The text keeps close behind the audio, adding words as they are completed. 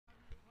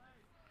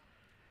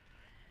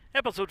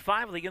Episode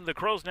 5 of the In the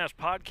Crow's Nest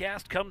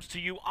podcast comes to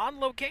you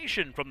on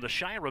location from the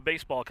Shira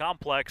Baseball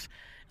Complex,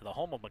 the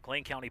home of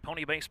McLean County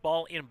Pony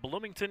Baseball in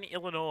Bloomington,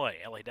 Illinois.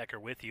 Ellie Decker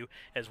with you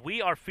as we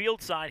are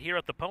fieldside here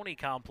at the Pony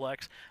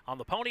Complex on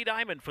the Pony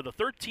Diamond for the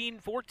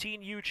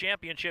 13-14U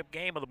championship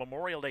game of the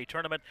Memorial Day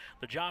tournament,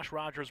 the Josh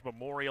Rogers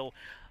Memorial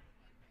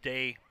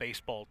Day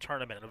Baseball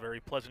Tournament. A very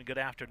pleasant good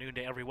afternoon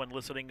to everyone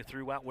listening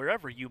throughout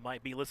wherever you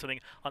might be listening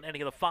on any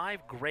of the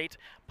 5 great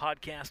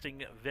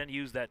podcasting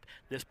venues that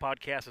this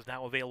podcast is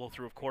now available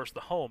through, of course,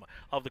 the home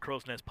of the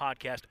Crow's Nest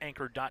podcast,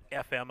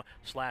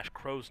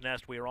 anchor.fm/Crow's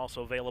Nest. We are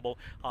also available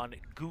on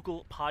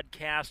Google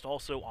Podcast,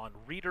 also on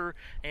Reader,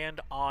 and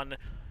on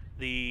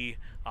the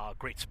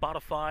great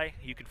Spotify.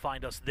 You can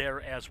find us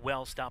there as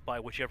well. Stop by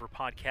whichever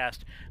podcast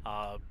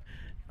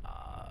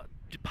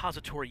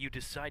depository you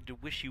decide to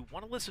wish you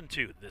want to listen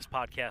to this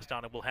podcast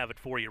on, and we'll have it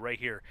for you right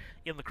here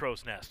in the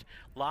Crow's Nest,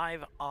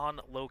 live on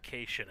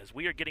location as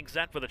we are getting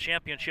set for the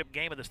championship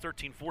game of this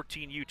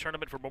 13-14U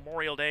tournament for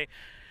Memorial Day.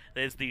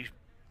 There's the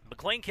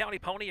McLean County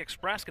Pony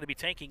Express going to be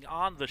taking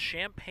on the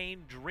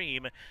Champaign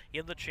Dream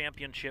in the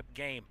championship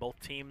game. Both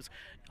teams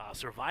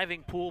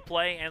surviving pool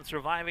play and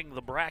surviving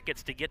the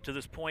brackets to get to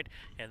this point,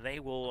 and they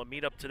will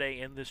meet up today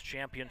in this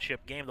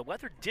championship game. The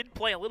weather did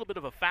play a little bit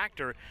of a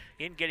factor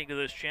in getting to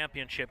this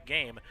championship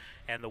game,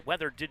 and the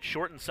weather did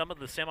shorten some of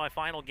the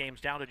semifinal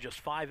games down to just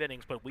 5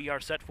 innings, but we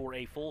are set for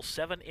a full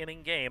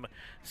 7-inning game.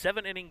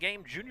 7-inning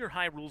game, junior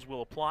high rules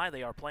will apply.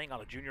 They are playing on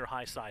a junior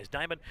high size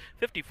diamond,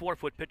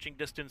 54-foot pitching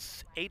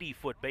distance,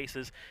 80-foot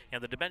bases,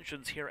 and the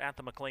dimensions here at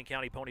the McLean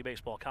County Pony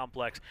Baseball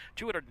Complex,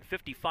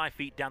 255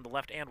 feet down the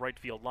left and right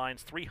field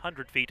lines,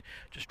 300 feet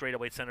to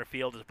straightaway center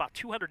field. It's about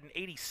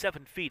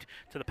 287 feet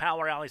to the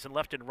power alleys in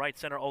left and right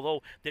center,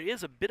 although there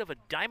is a bit of a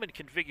diamond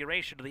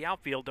configuration to the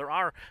outfield. There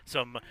are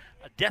some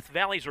death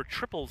valleys or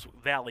triples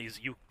valleys,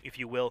 if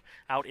you will,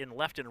 out in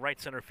left and right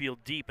center field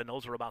deep, and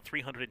those are about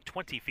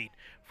 320 feet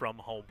from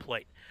home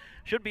plate.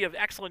 Should be an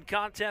excellent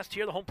contest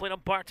here. The home plate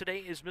umpire today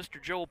is Mr.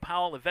 Joe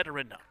Powell, a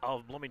veteran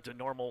of Bloomington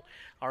Normal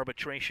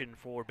arbitration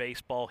for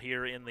baseball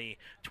here in the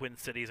Twin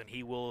Cities, and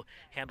he will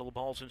handle the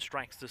balls and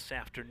strikes this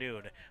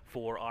afternoon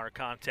for our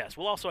contest.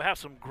 We'll also have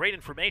some great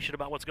information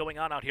about what's going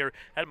on out here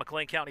at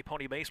McLean County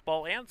Pony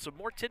Baseball and some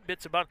more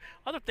tidbits about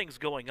other things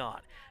going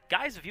on.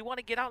 Guys, if you want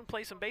to get out and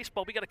play some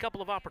baseball, we got a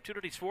couple of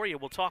opportunities for you.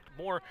 We'll talk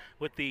more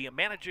with the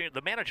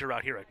manager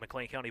out here at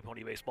McLean County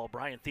Pony Baseball,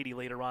 Brian Thiede,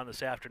 later on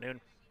this afternoon,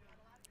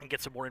 and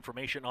get some more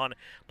information on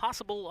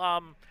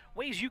possible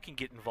ways you can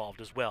get involved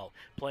as well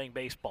playing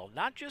baseball.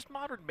 Not just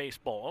modern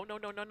baseball.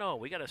 Oh, no.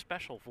 We got a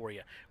special for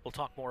you. We'll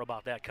talk more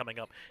about that coming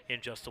up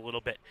in just a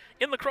little bit.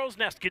 In the Crow's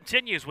Nest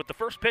continues with the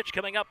first pitch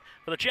coming up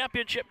for the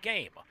championship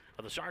game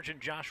of the Sergeant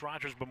Josh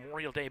Rogers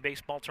Memorial Day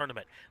Baseball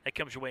Tournament. That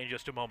comes your way in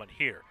just a moment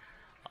here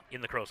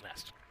in the Crow's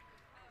Nest.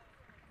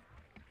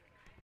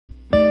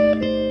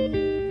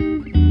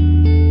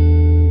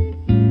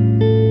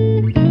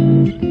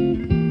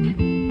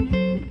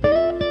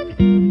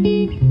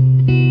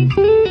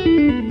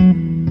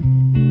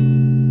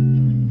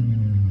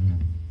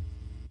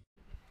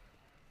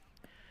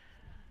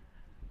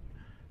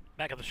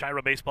 Back at the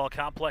Shira Baseball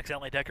Complex,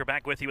 Ellie Decker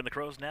back with you in the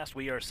Crow's Nest.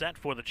 We are set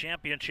for the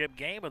championship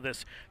game of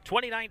this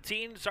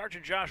 2019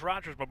 Sergeant Josh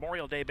Rogers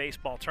Memorial Day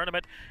Baseball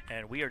Tournament,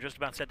 and we are just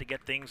about set to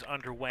get things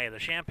underway. The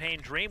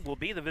Champaign Dream will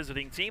be the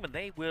visiting team, and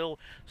they will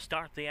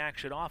start the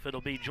action off.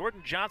 It'll be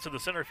Jordan Johnson, the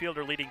center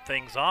fielder, leading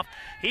things off.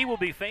 He will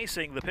be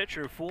facing the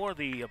pitcher for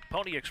the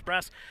Pony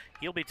Express.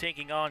 He'll be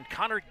taking on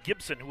Connor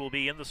Gibson, who will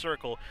be in the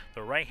circle.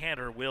 The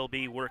right-hander will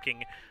be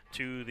working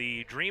to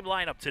the Dream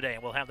lineup today,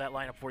 and we'll have that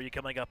lineup for you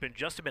coming up in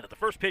just a minute. The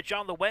first pitch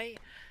on the way,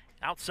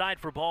 outside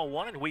for ball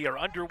 1, and we are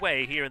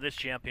underway here in this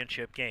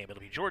championship game.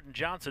 It'll be Jordan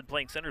Johnson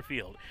playing center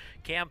field,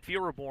 Cam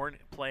Feuerborn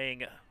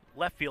playing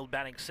left field,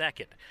 batting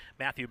second.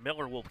 Matthew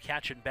Miller will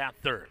catch and bat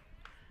third.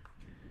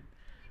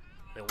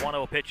 The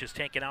 1-0 pitch is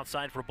taken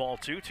outside for ball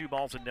 2, 2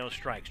 balls and no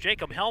strikes.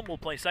 Jacob Helm will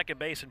play second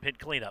base and pin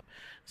cleanup.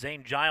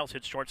 Zane Giles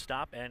hits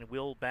shortstop and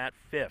will bat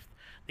fifth.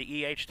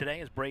 The EH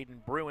today is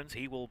Braden Bruins.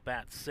 He will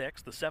bat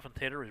sixth. The 7th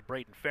hitter is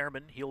Braden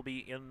Fairman. He'll be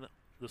in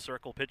the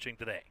circle pitching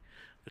today.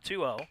 The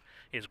 2-0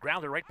 is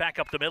grounded right back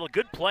up the middle.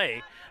 Good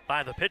play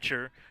by the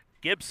pitcher,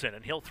 Gibson,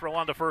 and he'll throw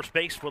on to first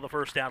base for the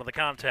first out of the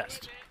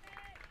contest.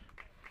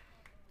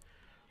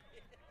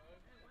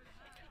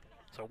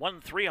 So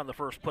 1-3 on the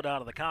first put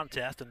out of the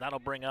contest, and that'll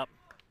bring up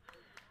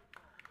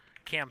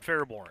Cam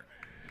Fairborn.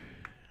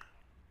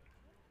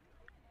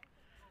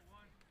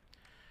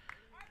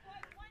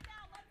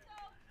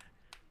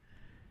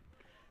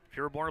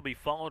 Fairborn will be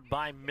followed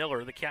by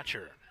Miller, the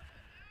catcher.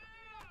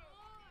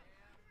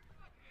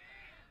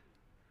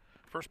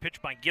 First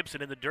pitch by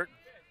Gibson in the dirt.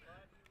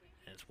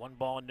 And it's 1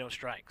 ball and no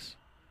strikes.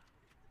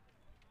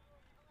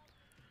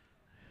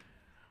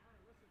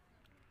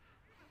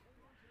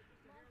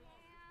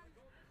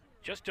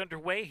 Just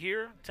underway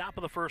here, top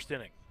of the first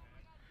inning.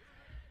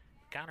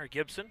 Connor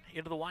Gibson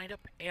into the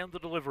windup and the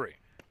delivery.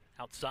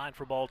 Outside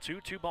for ball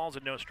 2, 2 balls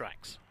and no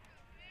strikes.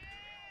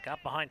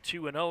 Got behind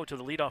 2-0 to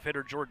the leadoff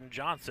hitter Jordan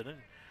Johnson, and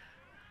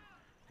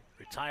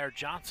Retire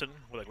Johnson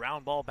with a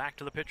ground ball back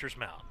to the pitcher's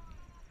mound.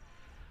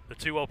 The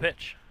 2-0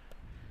 pitch.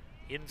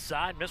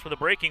 Inside, missed with a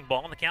breaking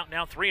ball, and the count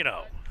now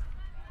 3-0.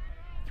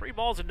 3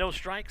 balls and no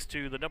strikes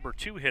to the number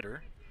 2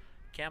 hitter,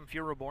 Cam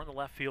Furiborn, the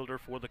left fielder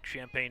for the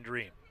Champaign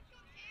Dream.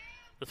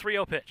 The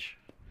 3-0 pitch.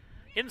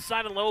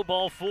 Inside and low,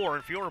 ball 4,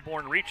 and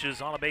Furiborn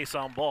reaches on a base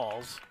on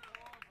balls.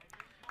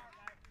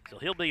 So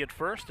he'll be at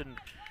first, and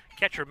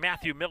catcher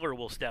Matthew Miller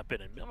will step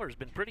in. And Miller's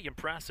been pretty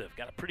impressive.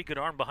 Got a pretty good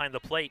arm behind the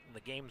plate in the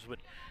games we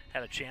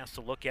had a chance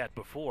to look at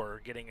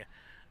before, getting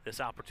this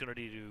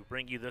opportunity to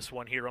bring you this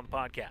one here on the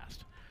podcast.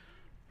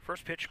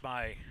 First pitch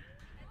by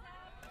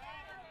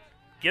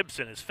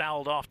Gibson is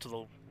fouled off to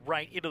the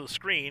right into the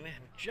screen,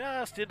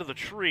 just into the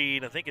tree,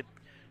 and I think it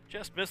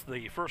just missed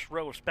the first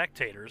row of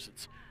spectators.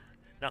 It's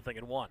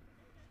 0-1.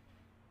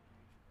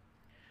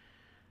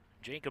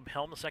 Jacob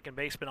Helm, the second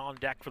baseman, on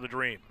deck for the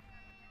Dream.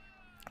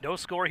 No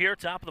score here,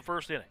 top of the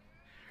first inning.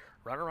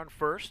 Runner on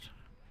first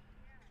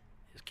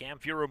is Cam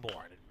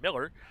Furiborn. And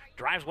Miller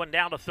drives one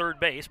down to third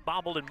base,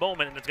 bobbled in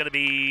Bowman, and it's going to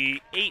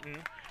be eaten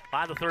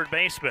by the third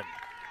baseman.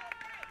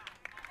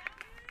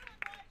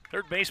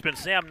 Third baseman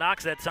Sam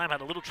Knox that time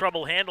had a little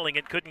trouble handling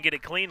it, couldn't get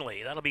it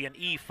cleanly. That'll be an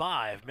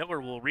E5.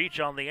 Miller will reach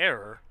on the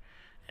error,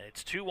 and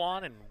it's 2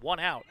 on and 1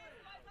 out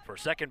for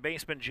second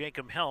baseman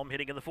Jacob Helm,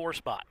 hitting in the 4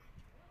 spot.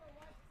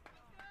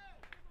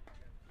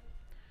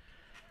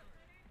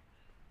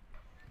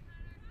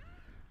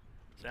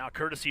 So now a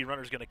courtesy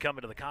runner is going to come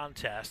into the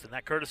contest, and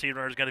that courtesy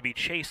runner is going to be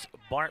Chase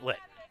Bartlett.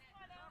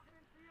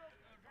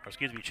 Or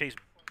excuse me, Chase.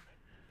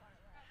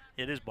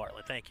 It is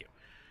Bartlett, thank you.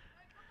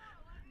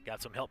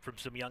 Got some help from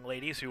some young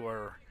ladies who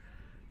are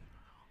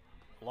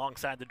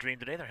alongside the Dream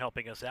today. They're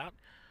helping us out.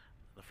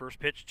 The first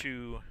pitch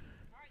to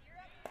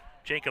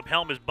Jacob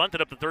Helm is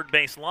bunted up the third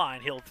base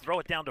line. He'll throw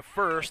it down to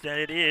first, and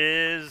it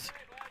is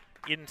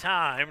in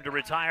time to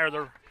retire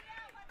the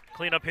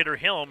cleanup hitter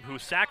Helm, who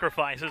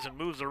sacrifices and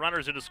moves the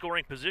runners into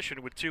scoring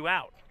position with 2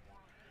 out.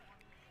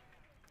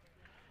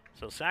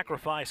 So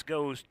sacrifice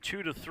goes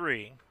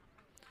 2-3,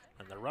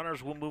 and the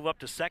runners will move up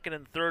to second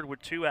and third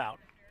with 2 out.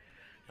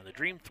 And the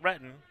Dream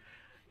threaten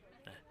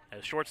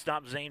as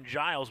shortstop Zane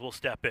Giles will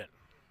step in.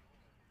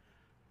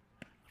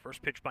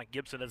 First pitch by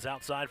Gibson is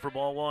outside for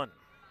ball 1.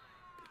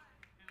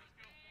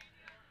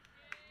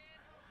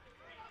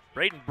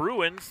 Braden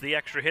Bruins, the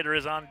extra hitter,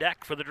 is on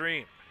deck for the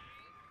Dream.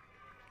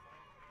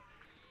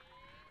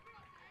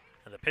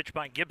 And the pitch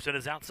by Gibson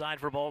is outside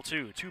for ball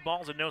 2. 2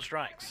 balls and no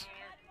strikes.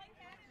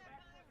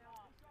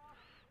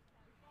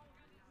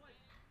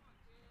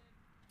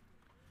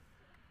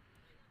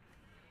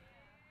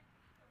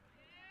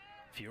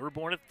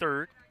 Furiborn at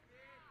third.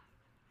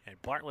 And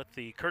Bartlett,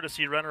 the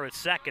courtesy runner, at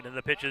second, and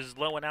the pitch is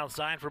low and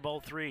outside for ball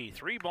 3.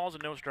 3 balls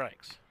and no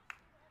strikes.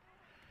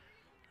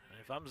 And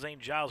if I'm Zane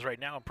Giles right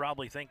now, I'm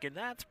probably thinking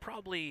that's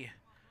probably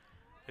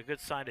a good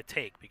sign to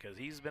take, because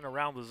he's been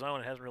around the zone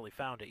and hasn't really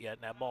found it yet.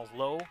 And that ball's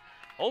low,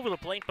 over the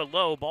plate, but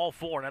low, ball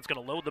 4, and that's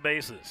going to load the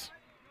bases.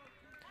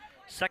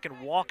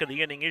 Second walk of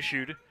the inning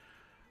issued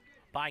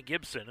by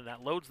Gibson, and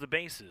that loads the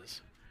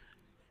bases.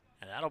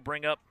 And that'll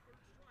bring up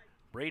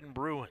Braden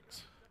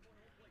Bruins.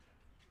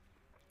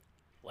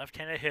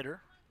 Left-handed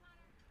hitter.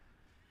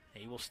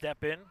 He will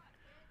step in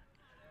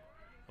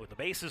with the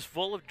bases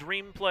full of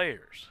Dream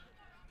players.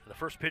 The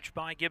first pitch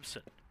by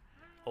Gibson.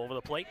 Over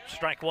the plate,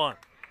 strike 1.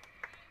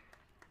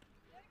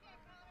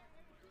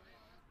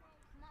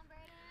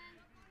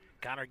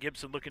 Connor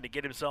Gibson looking to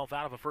get himself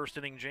out of a first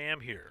inning jam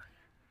here.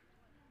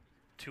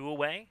 2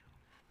 away,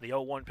 the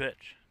 0-1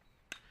 pitch.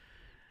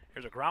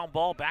 Here's a ground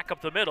ball back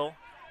up the middle.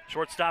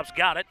 Shortstop's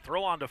got it.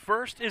 Throw on to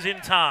first is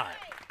in time.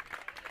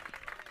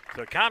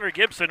 So Connor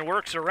Gibson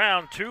works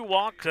around 2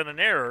 walks and an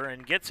error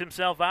and gets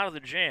himself out of the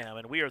jam,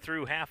 and we are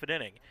through half an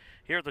inning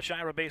here at the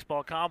Shira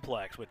Baseball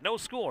Complex with no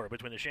score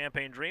between the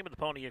Champaign Dream and the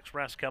Pony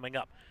Express coming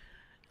up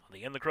on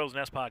the In the Crow's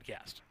Nest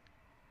podcast.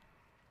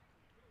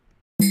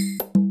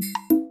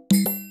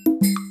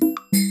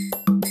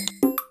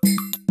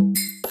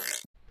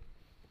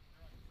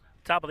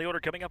 Top of the order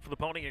coming up for the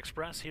Pony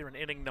Express here in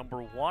inning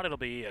number 1. It'll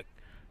be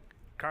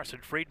Carson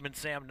Friedman,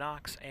 Sam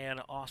Knox,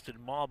 and Austin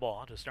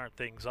Maubaugh to start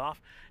things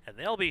off. And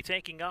they'll be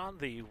taking on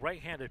the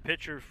right-handed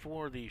pitcher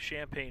for the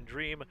Champaign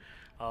Dream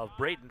of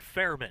Braden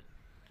Fairman.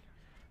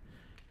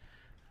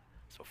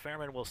 So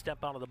Fairman will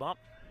step onto the bump,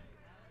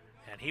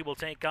 and he will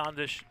take on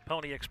this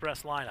Pony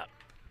Express lineup.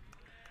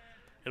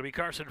 It'll be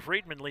Carson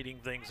Friedman leading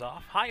things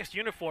off. Highest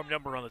uniform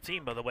number on the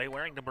team, by the way,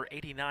 wearing number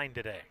 89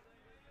 today.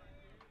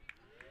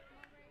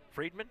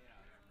 Friedman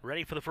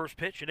ready for the first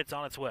pitch, and it's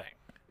on its way.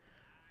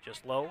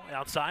 Just low,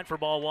 outside for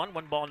ball 1.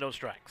 1 ball, no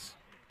strikes.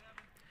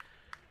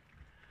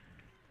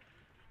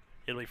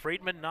 It'll be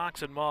Friedman,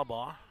 Knox, and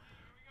Maubaugh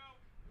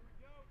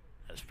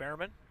as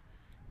Fairman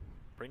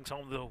brings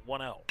home the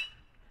 1-0.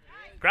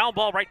 Ground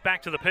ball right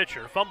back to the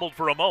pitcher. Fumbled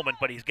for a moment,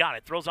 but he's got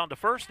it. Throws on to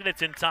first, and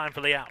it's in time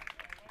for the out.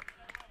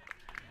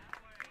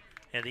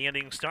 And the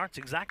inning starts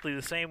exactly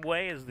the same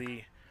way as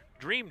the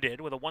Dream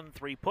did with a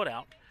 1-3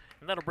 putout,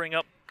 and that'll bring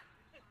up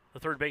the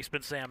third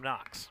baseman, Sam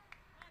Knox.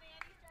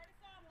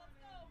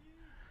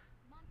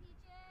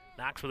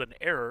 Knox with an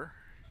error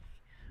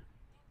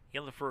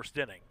in the first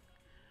inning.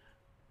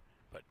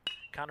 But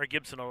Connor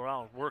Gibson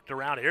worked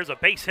around it. Here's a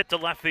base hit to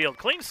left field.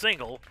 Clean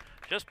single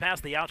just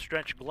past the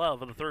outstretched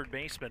glove of the third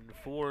baseman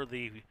for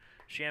the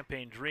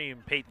Champaign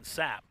Dream, Peyton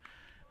Sapp.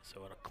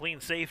 So a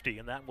clean safety,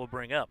 and that will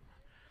bring up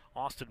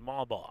Austin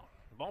Maubaugh.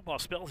 Maubaugh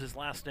spells his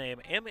last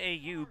name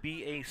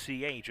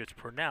M-A-U-B-A-C-H. It's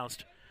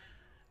pronounced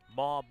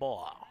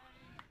Maubaugh.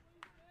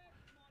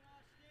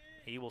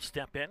 He will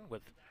step in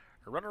with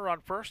a runner on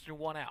first and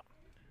one out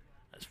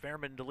as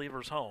Fairman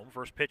delivers home.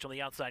 First pitch on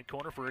the outside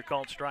corner for a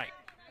called strike.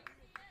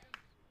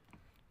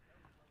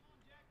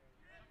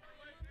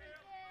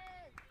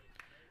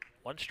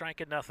 One strike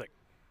and nothing.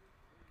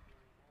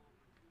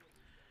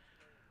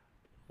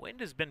 Wind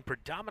has been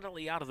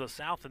predominantly out of the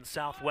south and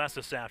southwest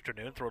this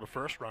afternoon. Throw the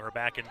first runner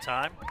back in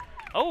time.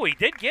 Oh, he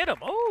did get him.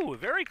 Oh,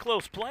 very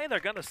close play. They're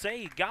going to say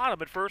he got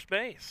him at first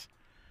base.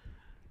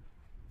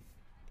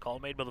 Call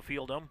made by the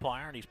field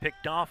umpire, and he's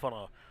picked off on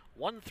a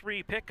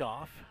 1-3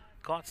 pickoff.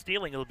 Caught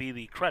stealing will be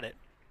the credit.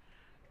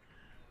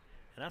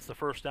 And that's the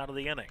first out of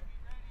the inning.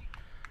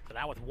 So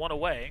now with one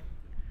away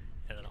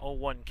and an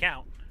 0-1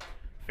 count,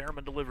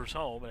 Fairman delivers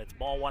home, and it's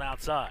ball one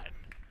outside.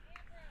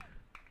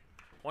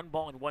 1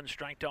 ball and 1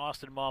 strike to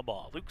Austin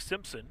Maubaugh. Luke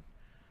Simpson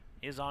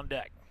is on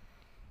deck.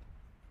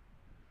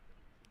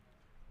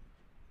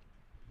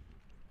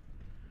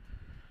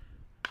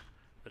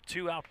 The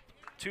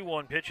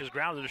 2-1 pitch is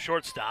grounded to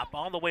shortstop.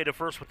 On the way to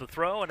first with the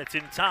throw, and it's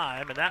in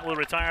time, and that will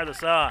retire the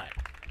side.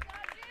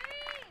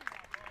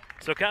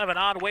 So kind of an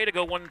odd way to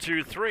go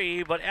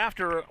 1-2-3, but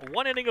after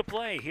one inning of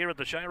play here at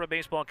the Shira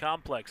Baseball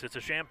Complex, it's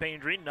a Champaign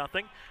Dream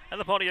nothing and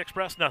the Pony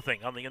Express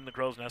nothing on the In the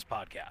Crow's Nest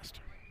podcast.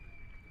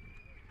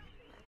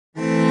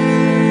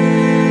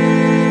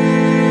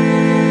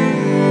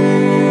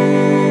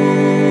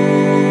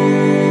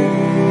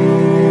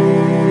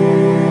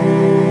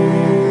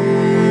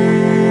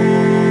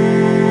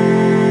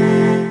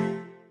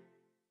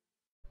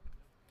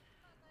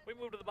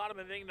 Bottom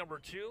of inning number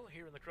 2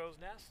 here in the Crow's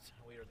Nest.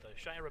 We are at the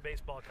Shira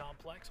Baseball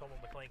Complex, home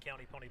of McLean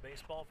County Pony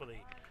Baseball for the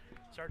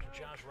Sergeant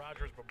Josh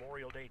Rogers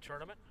Memorial Day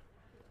Tournament.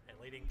 And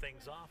leading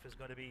things off is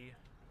going to be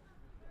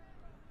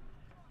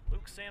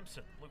Luke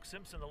Sampson. Luke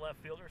Simpson, the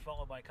left fielder,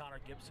 followed by Connor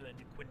Gibson and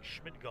Quinn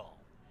Schmidgall.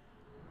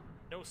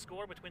 No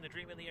score between the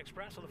Dream and the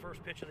Express, so the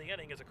first pitch of the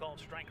inning is a called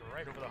strike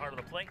right over the heart of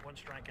the plate, 1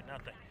 strike and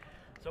nothing.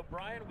 So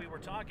Brian, we were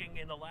talking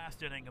in the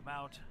last inning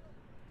about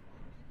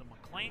the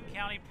McLean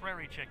County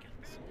Prairie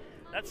Chickens.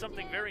 That's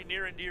something very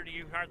near and dear to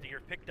you, heart, that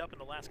you've picked up in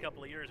the last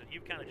couple of years, and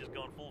you've kind of just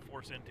gone full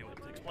force into it.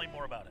 Explain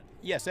more about it.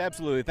 Yes,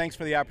 absolutely. Thanks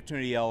for the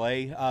opportunity,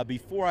 L.A.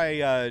 Before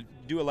I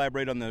do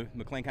elaborate on the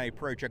McLean County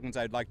Prairie Chickens,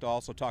 I'd like to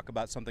also talk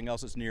about something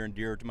else that's near and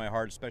dear to my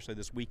heart, especially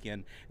this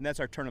weekend, and that's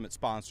our tournament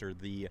sponsor,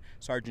 the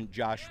Sergeant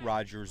Josh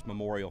Rogers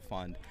Memorial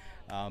Fund.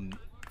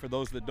 For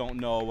those that don't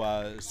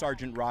know,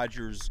 Sergeant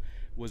Rogers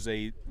was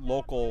a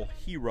local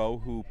hero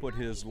who put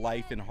his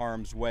life in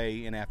harm's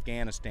way in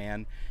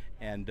Afghanistan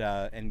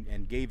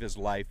and gave his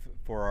life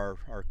for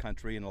our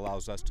country and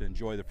allows us to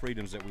enjoy the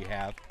freedoms that we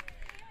have.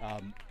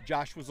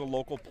 Josh was a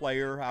local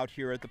player out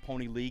here at the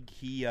Pony League.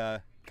 He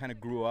kind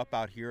of grew up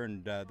out here,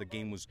 and the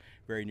game was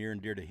very near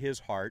and dear to his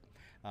heart.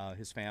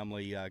 His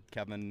family,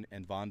 Kevin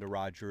and Vonda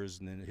Rogers,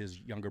 and then his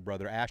younger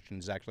brother Ashton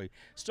is actually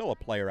still a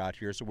player out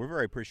here, so we're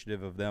very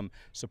appreciative of them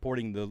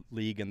supporting the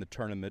league and the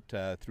tournament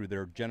through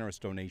their generous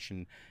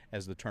donation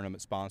as the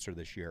tournament sponsor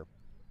this year.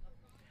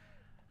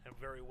 And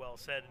very well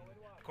said.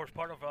 Of course,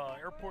 part of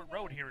Airport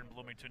Road here in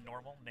Bloomington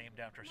Normal, named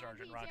after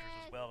Sergeant Rogers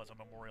as well, as a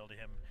memorial to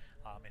him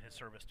in his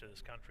service to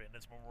this country. And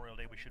this Memorial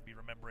Day, we should be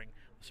remembering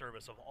the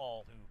service of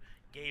all who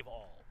gave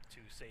all to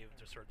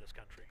serve this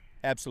country.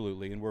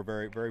 Absolutely, and we're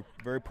very, very,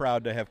 very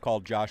proud to have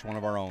called Josh one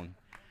of our own.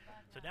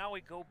 So now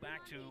we go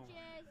back to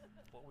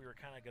what we were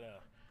kind of going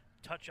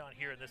to touch on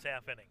here in this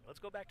half inning. Let's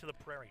go back to the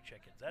Prairie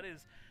Chickens. That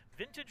is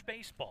vintage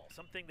baseball,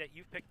 something that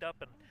you've picked up,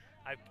 and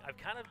I've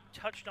kind of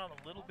touched on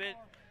a little bit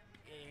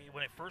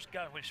when it first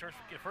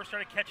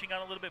started catching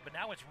on a little bit, but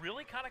now it's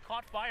really kind of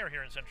caught fire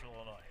here in Central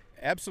Illinois.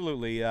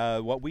 Absolutely.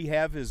 What we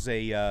have is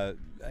a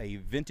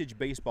vintage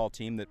baseball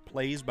team that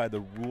plays by the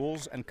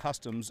rules and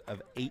customs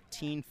of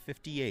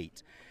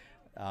 1858.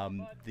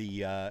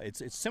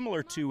 It's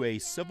similar to a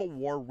Civil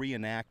War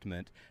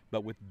reenactment,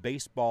 but with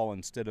baseball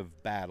instead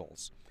of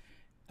battles.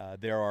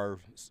 There are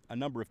a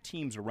number of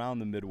teams around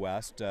the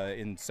Midwest.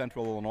 In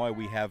Central Illinois,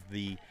 we have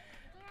the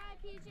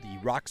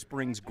Rock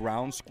Springs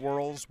Ground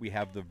Squirrels, we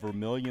have the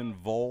Vermilion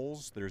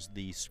Voles, there's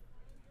the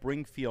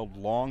Springfield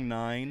Long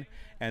Nine,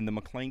 and the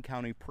McLean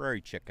County Prairie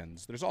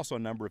Chickens. There's also a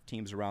number of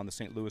teams around the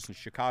St. Louis and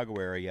Chicago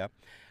area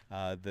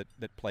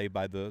that play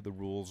by the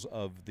rules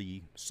of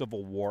the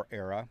Civil War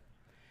era.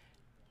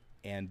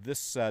 And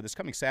this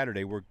coming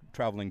Saturday, we're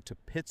traveling to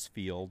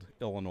Pittsfield,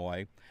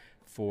 Illinois,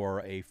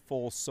 for a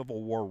full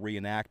Civil War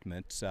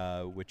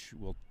reenactment, which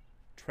will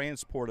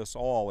transport us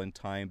all in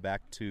time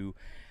back to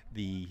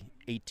the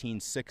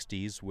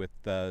 1860s with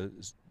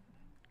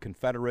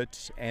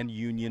Confederate and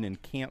Union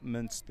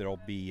encampments. There'll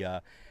be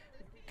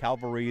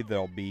cavalry,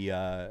 there'll be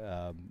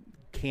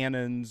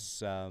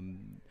cannons,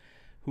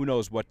 who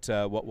knows what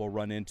we'll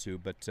run into.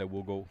 But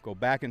we'll go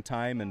back in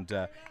time and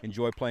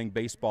enjoy playing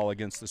baseball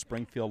against the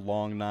Springfield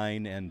Long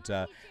Nine and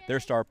their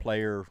star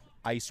player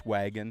Ice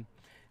Wagon,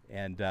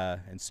 and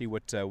see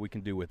what we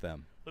can do with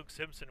them. Luke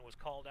Simpson was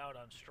called out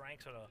on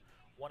strikes on a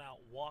one-out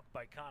walk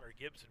by Connor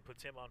Gibson,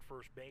 puts him on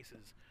first base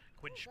as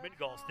Quinn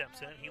Schmidgall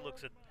steps in. He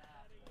looks at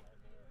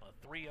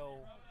a 3-0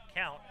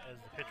 count as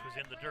the pitch was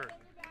in the dirt.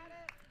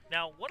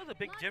 Now, one of the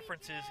big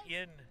differences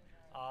in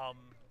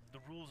the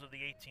rules of the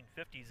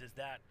 1850s is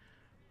that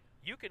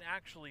you can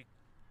actually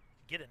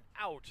get an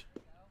out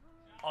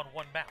on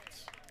one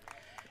bounce.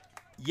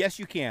 Yes,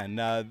 you can.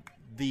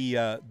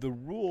 The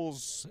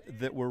rules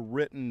that were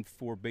written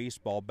for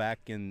baseball back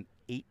in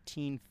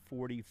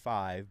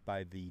 1845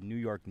 by the New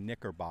York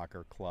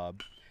Knickerbocker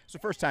Club. It's the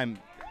first time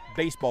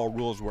baseball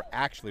rules were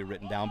actually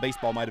written down.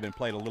 Baseball might have been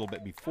played a little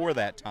bit before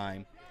that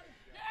time.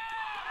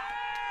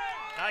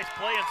 Nice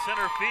play in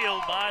center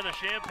field by the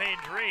Champaign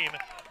Dream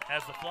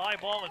as the fly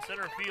ball in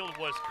center field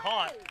was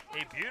caught.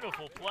 A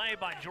beautiful play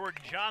by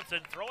Jordan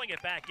Johnson, throwing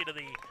it back into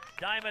the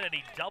diamond, and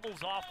he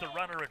doubles off the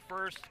runner at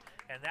first.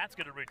 And that's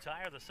going to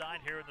retire the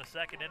side here in the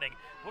second inning.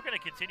 We're going to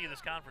continue this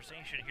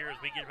conversation here as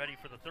we get ready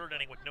for the third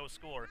inning with no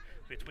score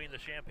between the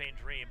Champaign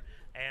Dream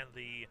and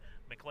the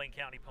McLean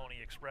County Pony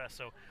Express.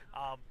 So,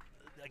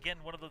 again,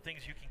 one of the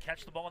things, you can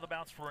catch the ball on the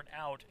bounce for an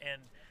out,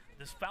 and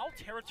does foul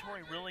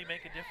territory really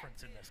make a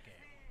difference in this game?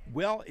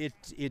 Well,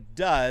 it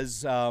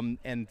does,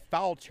 and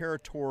foul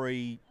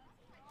territory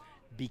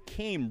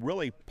became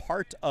really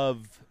part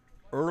of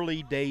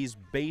early days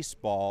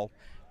baseball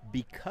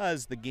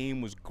because the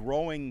game was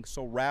growing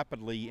so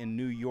rapidly in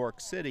New York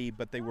City,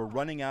 but they were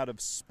running out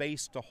of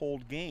space to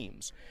hold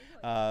games.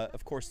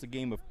 Of course, the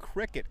game of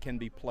cricket can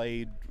be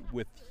played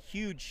with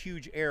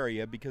huge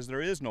area because there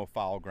is no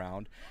foul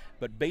ground,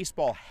 but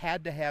baseball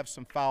had to have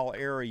some foul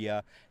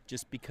area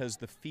just because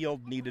the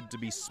field needed to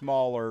be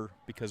smaller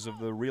because of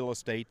the real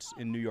estate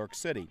in New York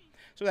City.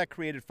 So that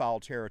created foul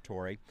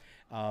territory.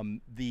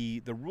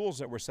 The rules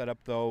that were set up,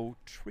 though,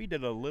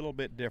 treated a little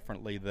bit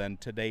differently than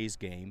today's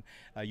game.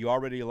 You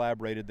already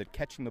elaborated that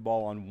catching the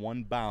ball on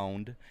one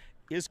bound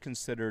is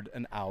considered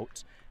an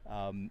out.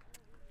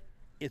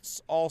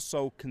 It's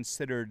also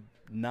considered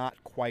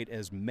not quite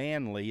as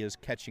manly as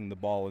catching the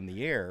ball in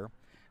the air.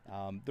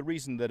 The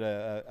reason that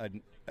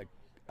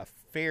a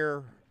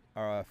fair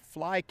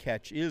fly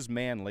catch is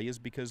manly is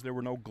because there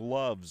were no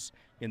gloves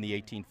in the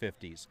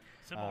 1850s.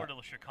 Similar to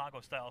the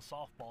Chicago-style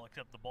softball,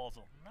 except the ball's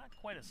not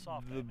quite as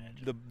soft, I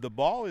imagine. The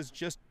ball is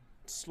just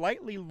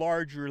slightly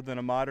larger than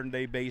a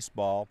modern-day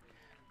baseball,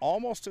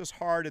 almost as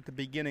hard at the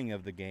beginning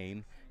of the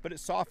game, but it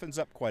softens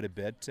up quite a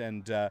bit.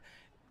 And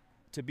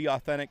to be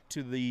authentic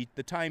to the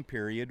time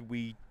period,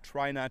 we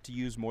try not to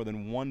use more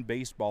than one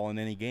baseball in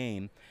any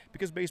game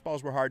because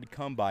baseballs were hard to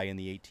come by in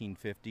the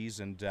 1850s,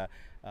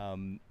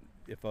 and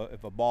if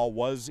a ball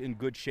was in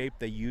good shape,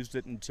 they used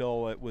it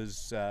until it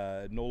was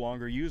no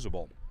longer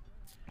usable.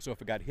 So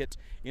if it got hit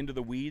into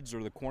the weeds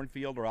or the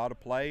cornfield or out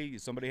of play,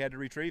 somebody had to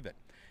retrieve it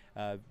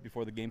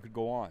before the game could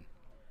go on.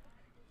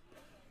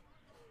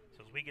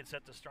 So as we get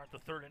set to start the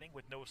third inning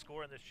with no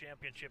score in this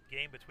championship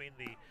game between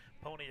the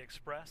Pony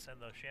Express and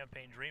the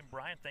Champaign Dream.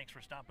 Brian, thanks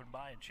for stopping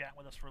by and chatting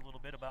with us for a little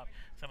bit about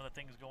some of the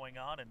things going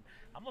on, and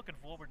I'm looking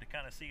forward to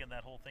kind of seeing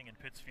that whole thing in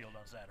Pittsfield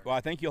on Saturday. Well,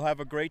 I think you'll have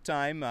a great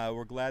time.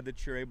 We're glad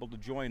that you're able to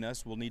join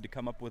us. We'll need to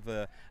come up with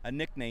a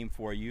nickname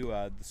for you.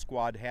 The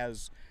squad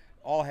has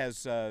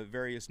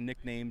various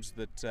nicknames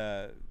that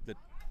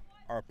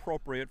are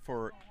appropriate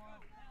for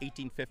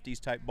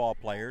 1850s type ball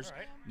players.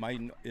 Right.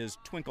 Mine is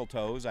Twinkle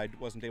Toes. I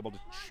wasn't able to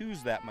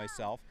choose that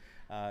myself.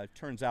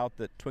 Turns out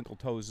that Twinkle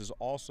Toes is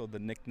also the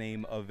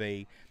nickname of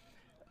a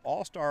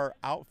all-star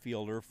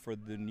outfielder for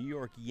the New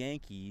York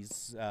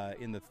Yankees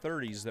in the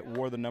 30s that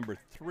wore the number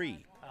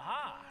 3.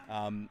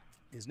 Aha!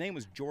 His name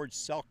was George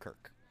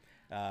Selkirk.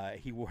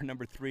 He wore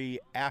number 3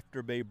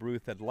 after Babe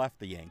Ruth had left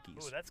the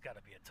Yankees. Ooh, that's got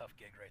to be a tough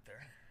gig right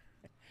there.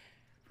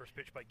 First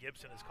pitch by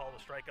Gibson is called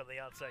a strike on the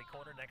outside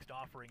corner. Next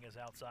offering is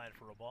outside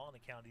for a ball, and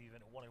the count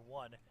even at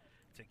 1-1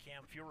 to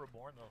Cam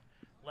Furiborn, the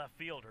left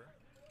fielder,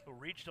 who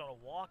reached on a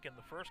walk in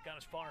the first, got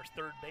as far as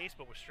third base,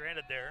 but was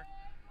stranded there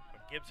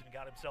when Gibson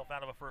got himself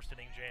out of a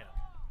first-inning jam.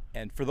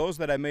 And for those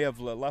that I may have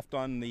left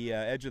on the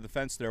edge of the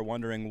fence there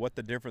wondering what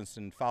the difference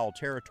in foul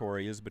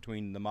territory is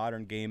between the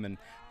modern game and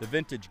the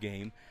vintage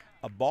game,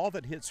 a ball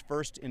that hits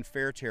first in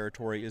fair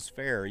territory is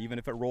fair, even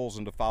if it rolls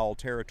into foul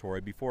territory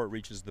before it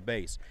reaches the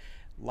base.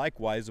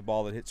 Likewise, a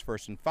ball that hits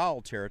first in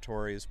foul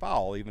territory is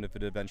foul, even if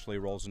it eventually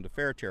rolls into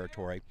fair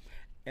territory.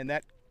 And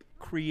that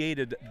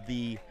created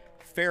the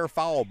fair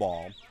foul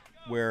ball,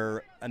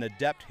 where an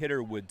adept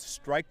hitter would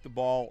strike the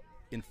ball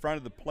in front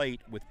of the plate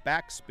with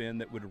backspin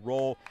that would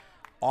roll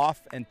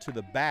off and to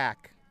the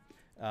back,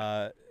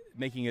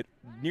 making it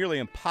nearly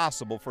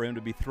impossible for him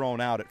to be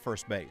thrown out at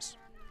first base.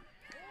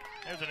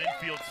 There's an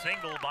infield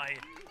single by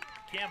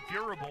Cam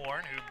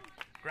Furiborn, who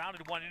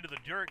grounded one into the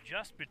dirt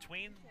just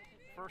between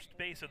first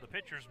base of the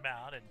pitcher's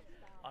mound, and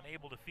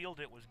unable to field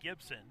it was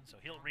Gibson, so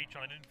he'll reach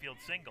on an infield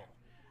single.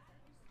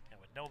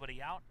 And with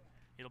nobody out,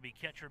 it'll be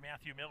catcher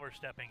Matthew Miller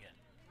stepping in.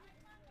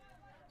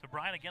 So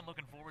Brian, again,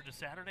 looking forward to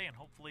Saturday, and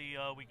hopefully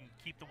we can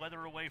keep the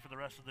weather away for the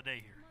rest of the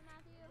day here.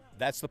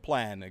 That's the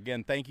plan.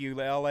 Again, thank you,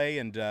 LA,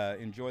 and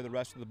enjoy the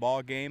rest of the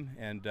ball game,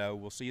 and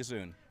we'll see you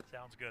soon.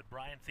 Sounds good.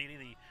 Brian Thiede,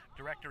 the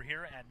director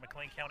here at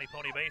McLean County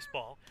Pony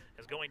Baseball,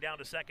 is going down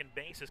to second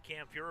base as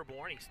Cam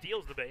Feuerborn. He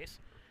steals the base,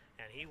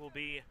 and he will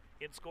be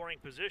in scoring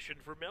position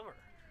for Miller.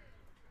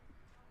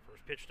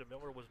 First pitch to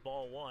Miller was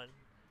ball one.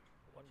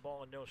 1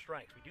 ball and no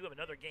strikes. We do have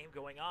another game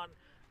going on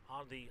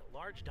the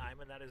large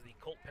diamond. That is the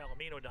Colt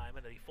Palomino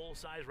diamond, the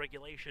full-size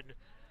regulation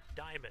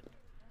diamond.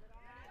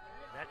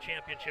 That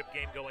championship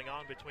game going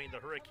on between the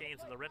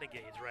Hurricanes and the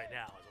Renegades right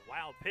now. As a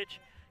wild pitch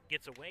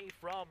gets away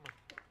from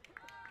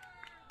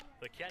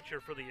the catcher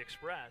for the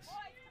Express.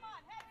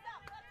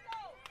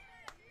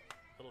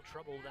 Little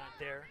trouble out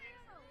there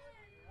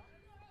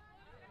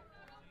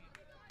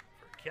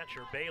for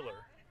catcher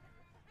Baylor.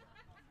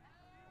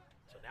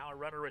 So now a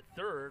runner at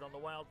third on the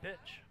wild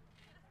pitch.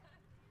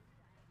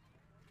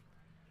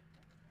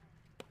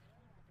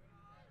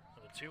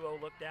 So the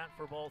 2-0 looked at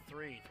for ball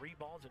 3. 3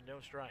 balls and no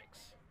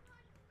strikes.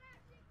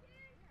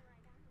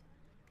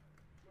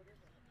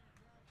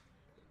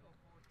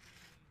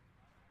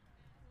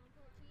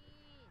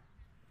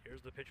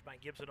 Here's the pitch by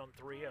Gibson on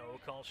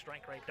 3-0. Call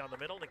strike right down the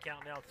middle. The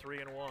count now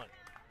 3-1.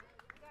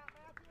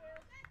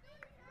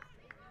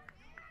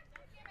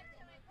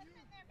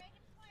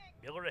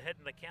 Miller ahead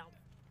in the count,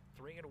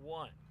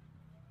 3-1.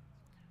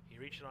 He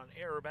reached on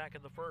error back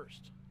in the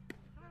first.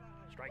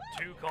 Strike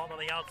 2 called on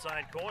the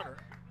outside corner,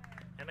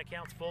 and the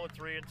count's full at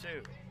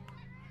 3-2.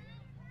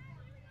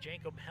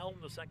 Jacob Helm,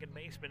 the second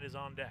baseman, is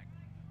on deck.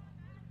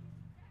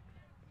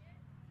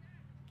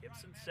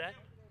 Gibson set.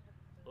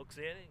 Looks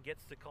in and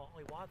gets the call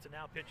he wants, and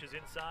now pitches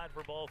inside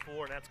for ball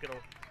 4, and that's going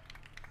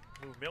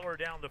to move Miller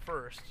down to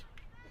first.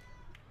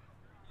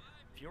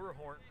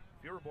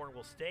 Feuerborn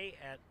will stay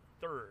at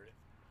third,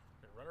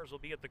 and runners will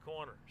be at the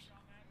corners.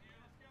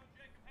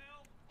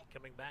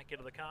 Coming back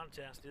into the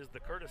contest is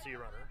the courtesy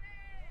runner,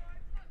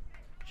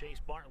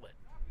 Chase Bartlett.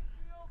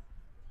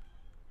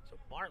 So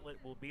Bartlett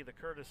will be the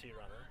courtesy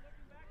runner.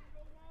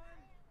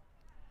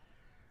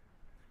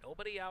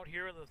 Nobody out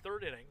here in the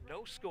third inning,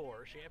 no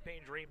score.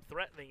 Champaign Dream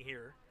threatening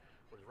here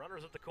with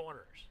runners at the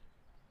corners.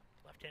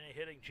 Left-handed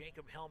hitting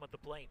Jacob Helm at the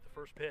plate. The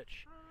first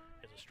pitch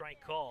is a strike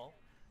call.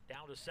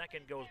 Down to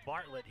second goes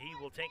Bartlett. He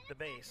will take the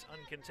base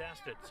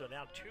uncontested. So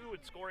now 2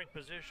 in scoring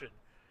position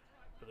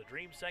for the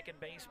Dream second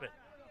baseman.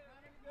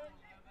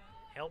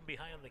 Helm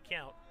behind the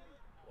count.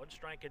 1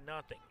 strike and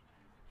nothing.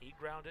 He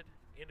grounded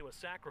into a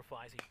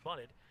sacrifice. He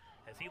bunted.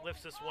 As he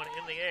lifts this one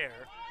in the air,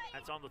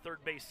 that's on the third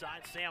base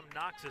side. Sam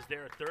Knox is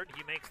there at third.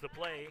 He makes the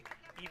play,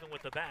 even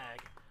with the bag,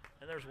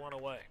 and there's 1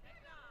 away.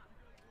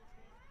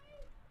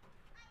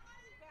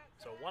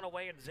 So 1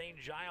 away, and Zane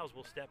Giles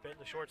will step in,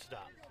 the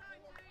shortstop.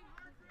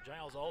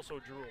 Giles also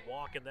drew a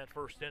walk in that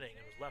first inning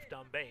and was left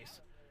on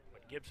base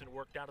when Gibson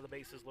worked out of the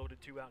bases loaded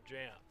 2-out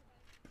jam.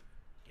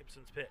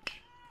 Gibson's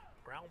pitch.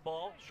 Ground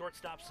ball,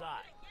 shortstop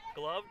side.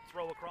 Glove,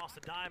 throw across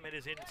the diamond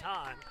is in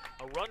time.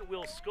 A run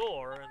will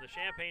score, and the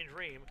Champaign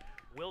Dream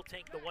will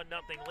take the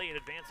 1-0 lead.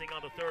 Advancing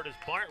on the third is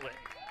Bartlett.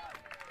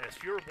 As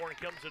Feuerborn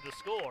comes to the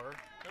score,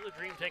 and the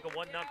Dream take a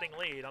 1-0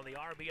 lead on the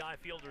RBI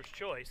fielder's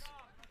choice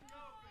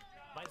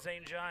by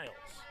Zane Giles.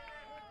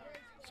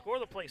 Score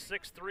the play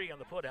 6-3 on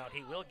the putout.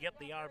 He will get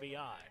the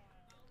RBI.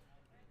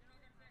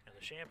 And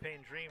the Champaign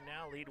Dream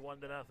now lead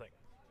 1-0.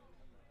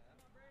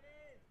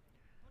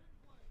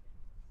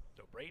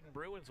 So Braden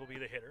Bruins will be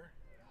the hitter,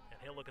 and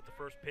he'll look at the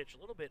first pitch a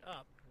little bit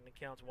up, and it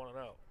counts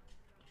 1-0.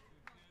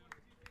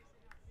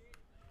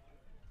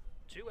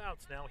 2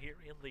 outs now here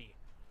in the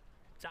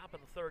top of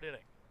the third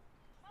inning.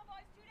 Come on,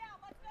 boys, 2 down,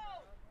 let's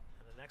go.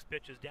 And the next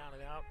pitch is down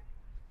and out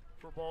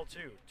for ball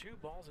 2. 2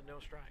 balls and no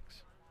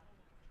strikes.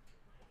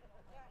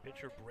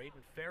 Pitcher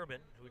Braden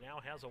Fairman, who now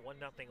has a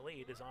 1-0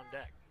 lead, is on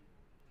deck.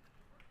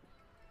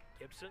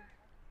 Gibson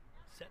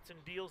sets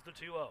and deals the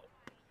 2-0.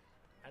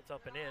 That's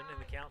up and in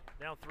the count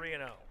now 3-0.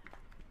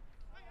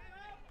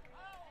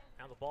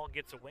 Now the ball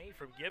gets away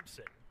from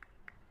Gibson,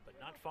 but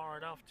not far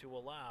enough to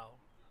allow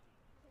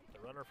the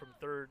runner from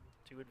third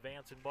to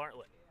advance in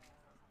Bartlett.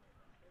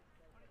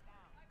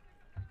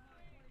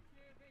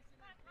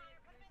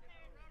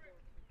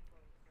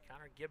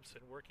 Connor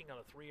Gibson working on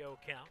a 3-0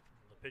 count.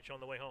 The pitch on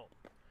the way home.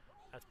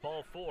 That's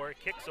ball 4.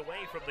 Kicks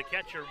away from the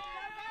catcher. And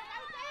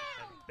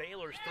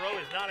Baylor's throw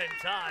is not in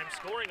time.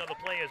 Scoring on the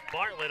play is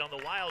Bartlett on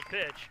the wild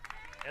pitch.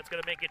 That's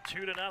going to make it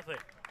 2-0.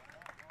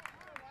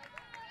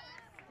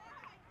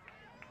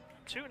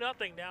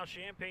 2-0 now,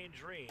 Champaign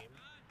Dream.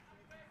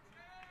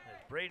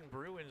 As Braden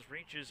Bruins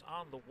reaches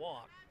on the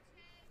walk.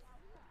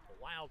 The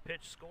wild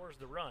pitch scores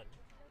the run.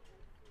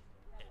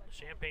 And the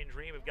Champaign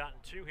Dream have gotten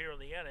 2 here in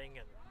the inning.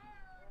 And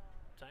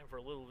time for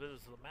a little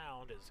visit to the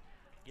mound as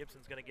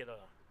Gibson's going to get a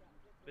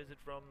visit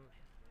from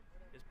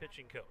his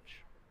pitching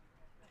coach.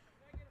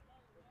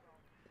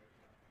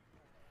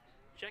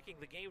 Checking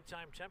the game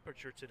time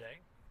temperature today.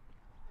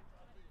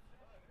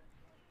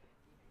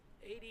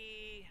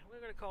 80, we're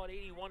going to call it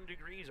 81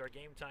 degrees. Our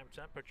game time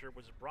temperature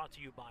was brought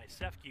to you by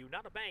Sefcu,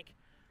 not a bank,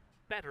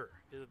 better.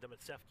 Visit them at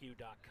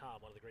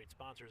cefq.com, one of the great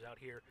sponsors out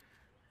here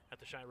at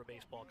the Shira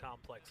Baseball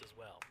Complex as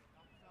well.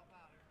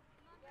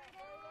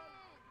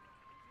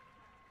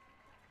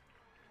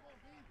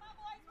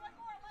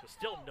 So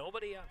still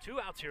nobody out, 2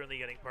 outs here in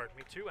the inning, pardon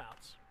me, 2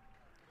 outs.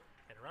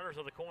 And runners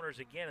on the corners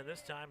again, and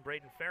this time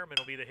Braden Fairman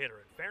will be the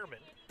hitter. And Fairman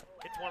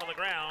hits one on the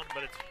ground,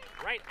 but it's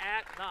right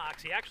at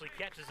Knox. He actually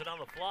catches it on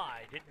the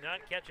fly. Did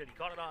not catch it. He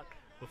caught it on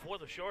before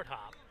the short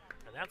hop,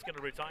 and that's going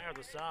to retire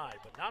the side,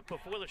 but not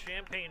before the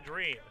Champagne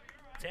Dream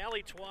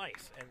tally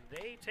twice, and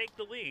they take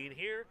the lead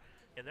here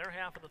in their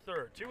half of the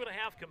third.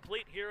 2.5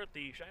 complete here at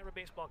the Shira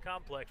Baseball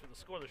Complex with the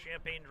score of the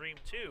Champagne Dream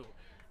 2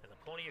 and the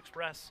Pony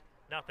Express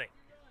nothing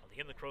on the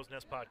In the Crow's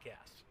Nest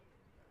podcast.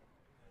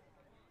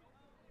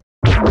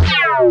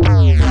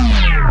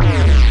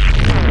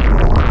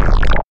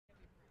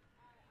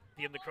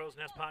 The In the Crow's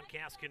Nest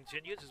podcast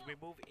continues as we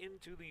move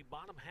into the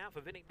bottom half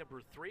of inning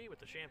number 3 with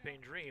the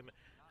Champagne Dream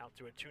out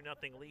to a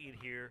 2-0 lead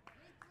here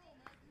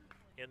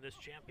in this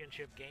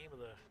championship game of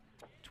the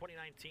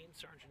 2019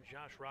 Sergeant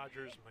Josh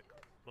Rogers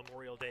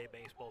Memorial Day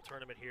Baseball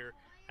Tournament here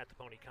at the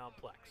Pony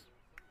Complex.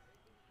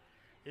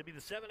 It'll be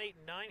the 7, 8,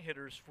 and 9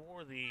 hitters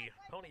for the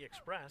Pony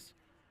Express.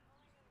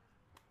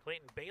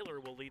 Clayton Baylor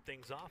will lead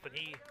things off, and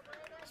he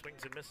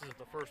swings and misses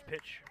the first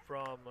pitch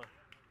from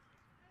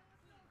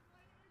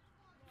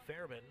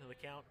Fairman, and the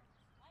count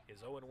is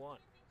 0-1.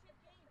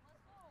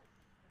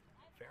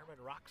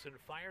 Fairman rocks and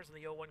fires, and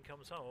the 0-1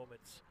 comes home.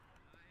 It's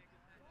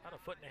about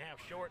 1.5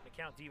 feet short, and the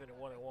count's even at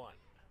 1-1.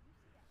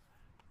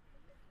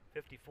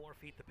 54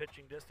 feet the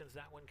pitching distance.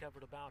 That one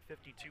covered about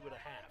 52.5.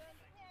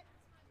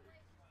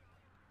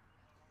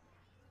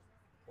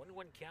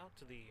 1-1 count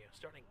to the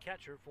starting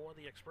catcher for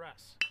the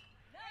Express.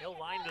 He'll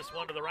line this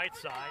one to the right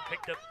side,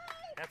 picked up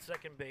at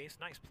second base.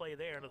 Nice play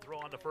there, and the throw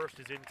on to first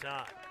is in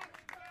time.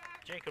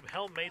 Jacob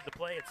Helm made the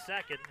play at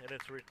second, and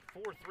it's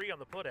 4-3 on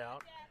the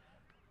putout.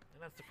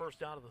 And that's the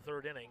first out of the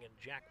third inning, and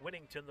Jack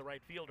Whittington, the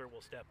right fielder,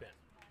 will step in.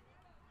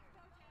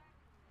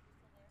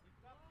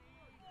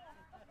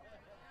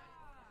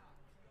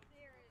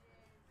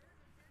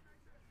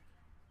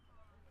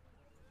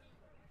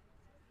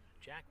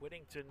 Jack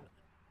Whittington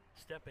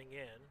stepping in,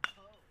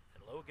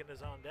 and Logan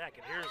is on deck,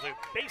 and here's a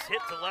base hit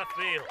to left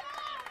field.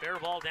 Fair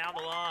ball down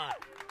the line.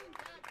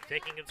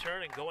 Taking a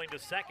turn and going to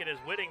second is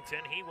Whittington.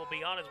 He will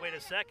be on his way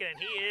to second, and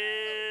he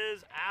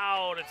is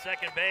out at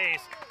second base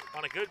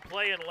on a good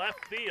play in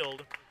left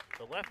field.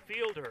 The left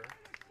fielder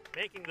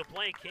making the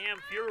play, Cam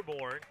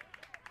Fureborn,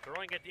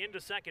 throwing it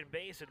into second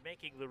base and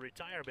making the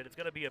retirement. It's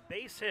going to be a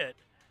base hit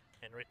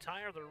and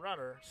retire the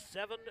runner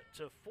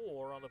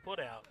 7-4 on the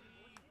putout.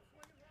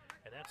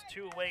 And that's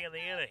 2 away in the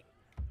inning.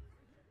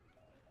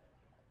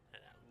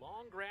 And that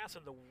long grass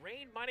and the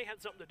rain might have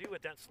had something to do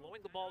with that,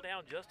 slowing the ball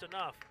down just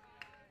enough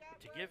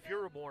to give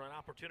Fureborn an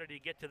opportunity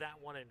to get to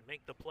that one and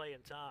make the play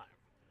in time.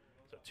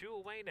 So 2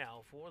 away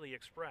now for the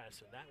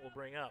Express, and that will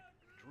bring up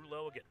Drew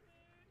Logan.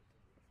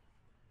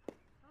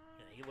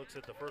 And he looks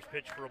at the first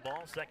pitch for a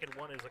ball. Second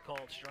one is a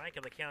called strike,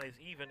 and the count is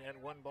even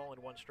at 1 ball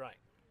and 1 strike.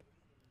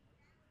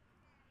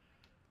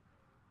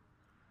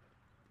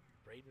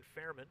 Braden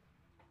Fairman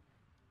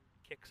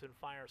kicks and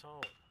fires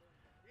home.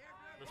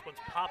 This one's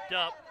popped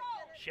up.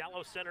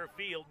 Shallow center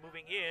field,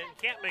 moving in.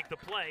 Can't make the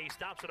play.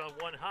 Stops it on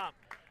 1 hop.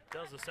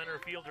 Does the center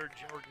fielder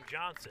Jordan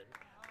Johnson,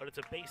 but it's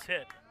a base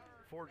hit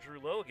for Drew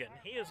Logan.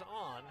 He is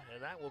on,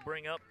 and that will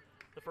bring up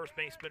the first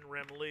baseman,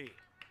 Rem Lee.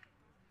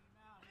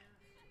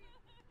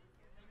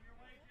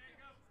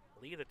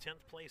 Lee, the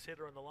 10th place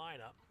hitter in the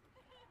lineup.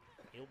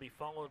 He'll be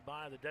followed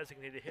by the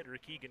designated hitter,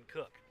 Keegan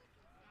Cook.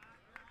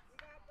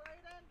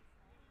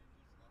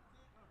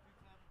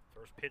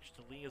 First pitch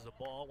to Lee is a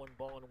ball, 1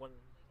 ball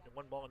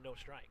and no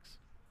strikes.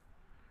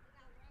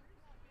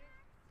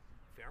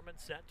 Fairman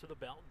set to the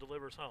belt and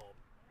delivers home.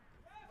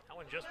 That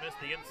one just missed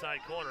the inside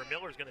corner.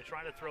 Miller's going to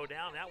try to throw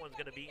down. That one's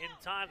going to be in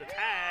time. The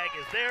tag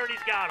is there, and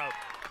he's got him.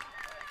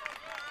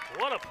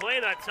 What a play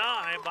that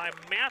time by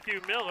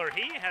Matthew Miller.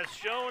 He has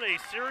shown a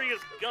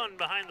serious gun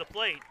behind the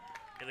plate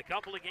in the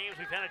couple of games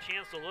we've had a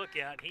chance to look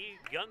at. He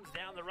guns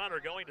down the runner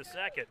going to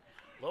second.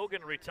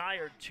 Logan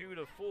retired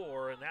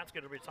 2-4, and that's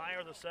going to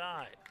retire the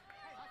side.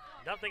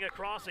 Nothing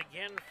across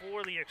again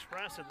for the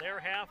Express in their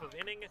half of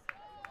inning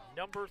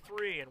number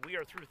 3, and we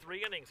are through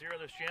 3 innings here in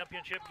this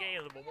championship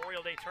game of the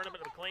Memorial Day Tournament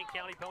of McLean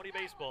County Pony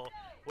Baseball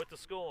with the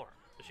score,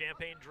 the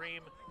Champagne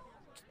Dream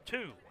 2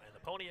 and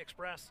the Pony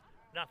Express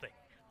nothing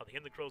on the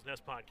In the Crow's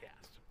Nest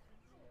podcast.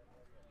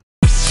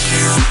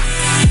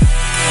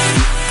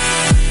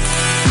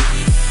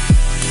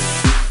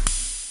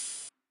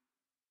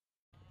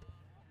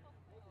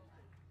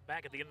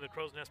 Back at the End of the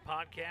Crow's Nest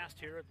podcast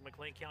here at the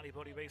McLean County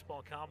Pony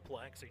Baseball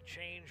Complex, a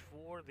change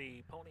for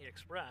the Pony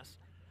Express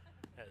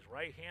as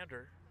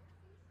right-hander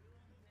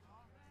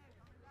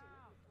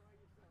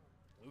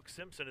Luke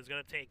Simpson is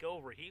going to take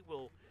over. He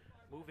will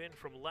move in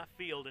from left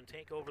field and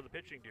take over the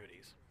pitching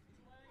duties.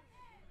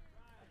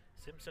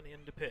 Simpson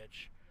in to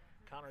pitch.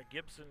 Connor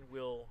Gibson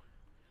will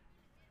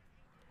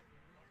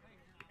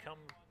become,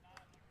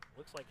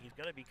 looks like he's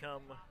going to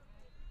become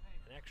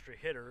an extra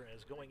hitter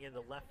as going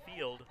into left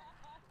field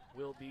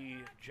will be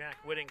Jack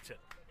Whittington.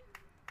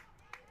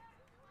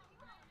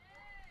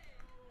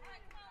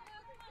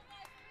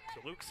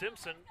 So Luke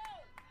Simpson,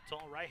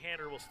 tall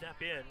right-hander, will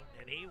step in,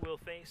 and he will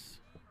face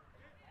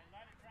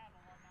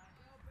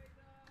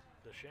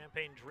the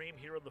Champaign Dream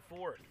here in the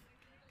fourth.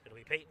 It'll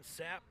be Peyton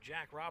Sapp,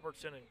 Jack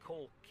Robertson, and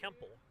Cole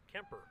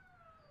Kemper.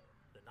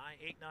 The 9,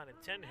 8, 9,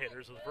 and 10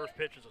 hitters. The first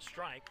pitch is a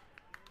strike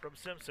from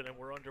Simpson, and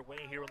we're underway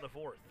here in the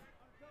fourth.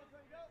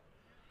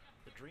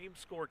 The Dream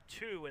scored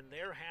 2 in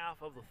their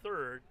half of the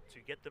third to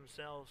get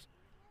themselves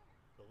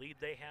the lead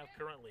they have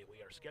currently.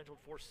 We are scheduled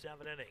for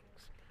 7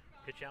 innings.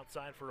 Pitch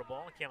outside for a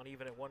ball, count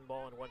even at 1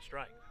 ball and 1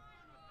 strike.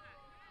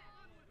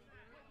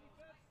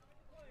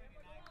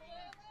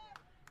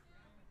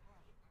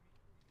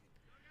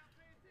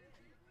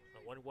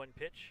 A 1-1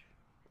 pitch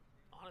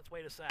on its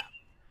way to Sapp.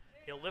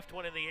 He'll lift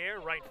one in the air,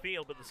 right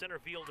field, but the center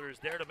fielder is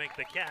there to make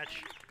the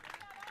catch.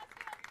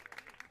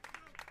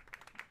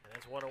 And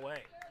that's 1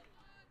 away.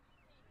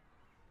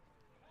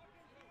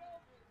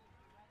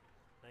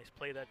 Nice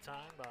play that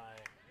time by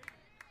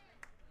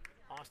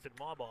Austin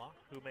Maubaugh,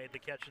 who made the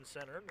catch in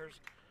center. And there's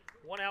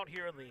 1 out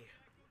here in the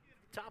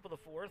top of the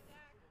fourth.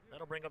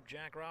 That'll bring up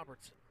Jack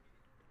Robertson.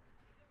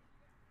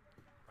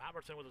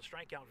 Robertson was a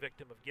strikeout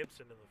victim of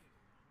Gibson in the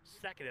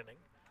second inning.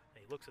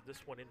 And he looks at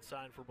this one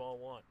inside for ball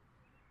 1.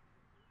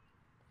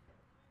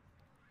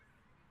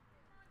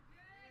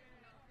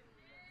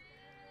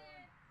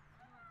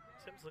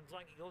 Simpson's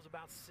like he goes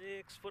about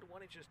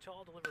 6'1"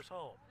 tall, delivers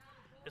home.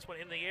 This one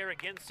in the air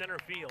again, center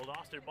field.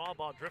 Austin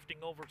Maubaugh drifting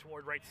over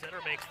toward right center,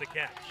 makes the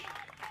catch.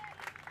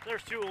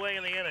 There's 2 away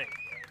in the inning.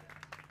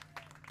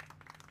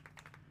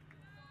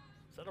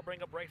 So that'll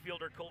bring up right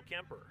fielder Cole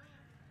Kemper.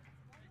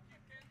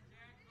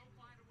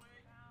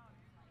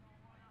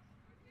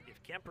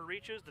 If Kemper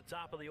reaches the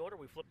top of the order,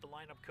 we flip the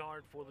lineup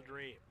card for the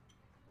Dream.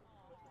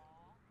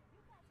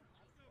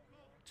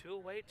 2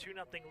 away,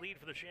 2-0 lead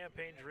for the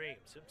Champaign Dream.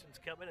 Simpson's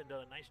come in and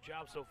done a nice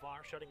job so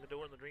far, shutting the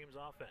door in the Dream's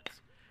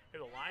offense.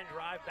 Here's a line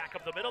drive back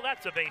up the middle.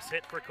 That's a base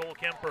hit for Cole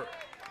Kemper.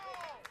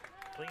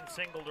 Clean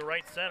single to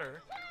right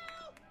center.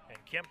 And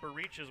Kemper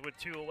reaches with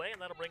 2 away,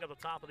 and that'll bring up the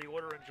top of the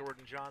order in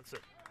Jordan Johnson.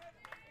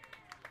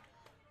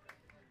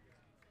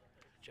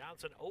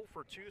 Johnson 0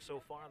 for 2 so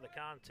far in the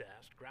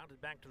contest. Grounded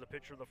back to the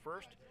pitcher in the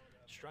first.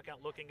 Struck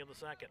out looking in the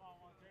second.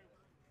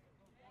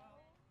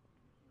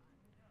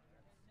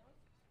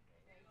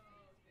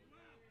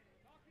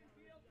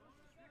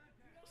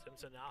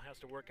 Simpson now has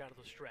to work out of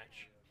the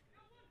stretch.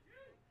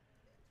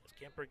 As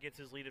Kemper gets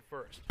his lead at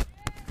first.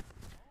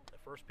 The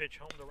first pitch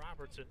home to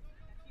Robertson.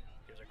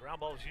 Here's a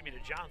ground ball,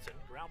 to Johnson.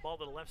 Ground ball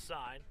to the left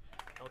side.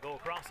 They'll go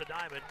across the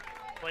diamond.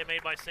 Play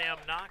made by Sam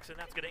Knox, and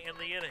that's going to end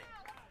the inning.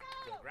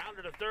 So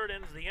grounded to third,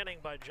 ends the inning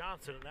by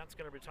Johnson, and that's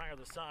going to retire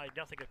the side.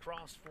 Nothing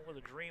across for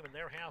the Dream in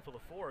their half of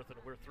the fourth, and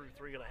we're through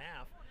 3 1/2.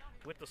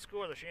 With the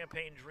score, the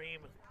Champaign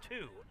Dream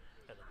 2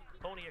 and the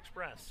Pony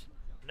Express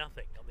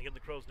nothing on the In the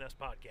Crow's Nest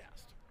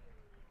podcast.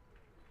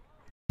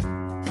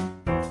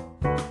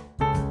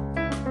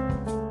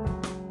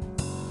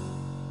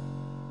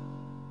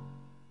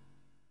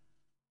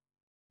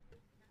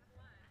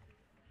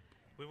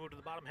 We move to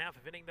the bottom half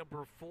of inning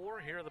number 4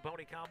 here at the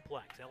Pony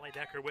Complex. L.A.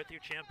 Decker with you,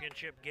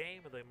 championship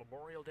game of the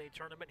Memorial Day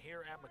tournament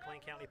here at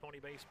McLean County Pony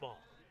Baseball.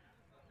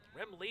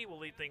 Rem Lee will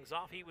lead things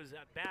off. He was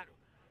at bat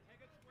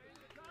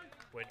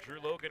when Drew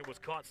Logan was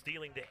caught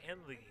stealing to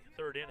end the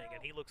third inning,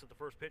 and he looks at the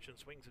first pitch and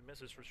swings and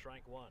misses for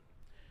strike 1.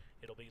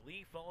 It'll be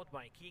Lee followed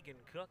by Keegan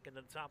Cook, and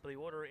then top of the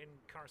order in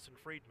Carson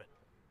Friedman.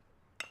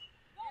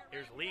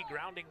 Here's Lee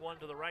grounding one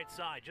to the right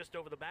side, just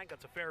over the bag.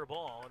 That's a fair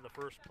ball, and the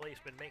first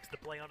baseman makes the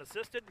play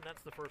unassisted, and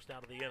that's the first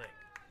out of the inning.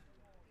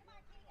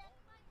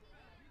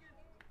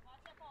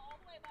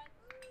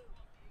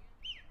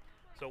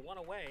 So 1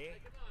 away,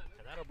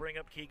 and that'll bring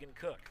up Keegan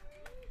Cook.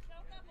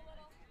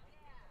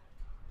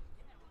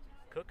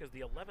 Cook is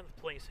the 11th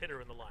place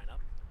hitter in the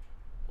lineup.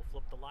 We'll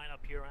flip the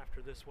lineup here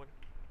after this one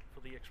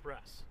for the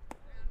Express.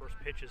 First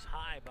pitch is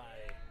high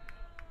by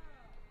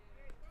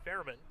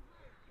Fairman.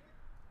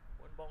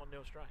 1 ball and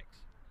no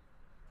strikes.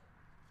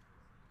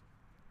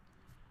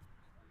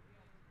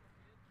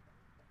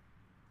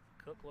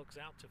 Cook looks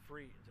out to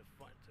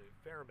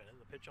Fairman, and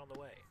the pitch on the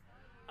way.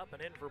 Up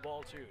and in for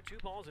ball 2. 2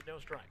 balls and no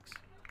strikes.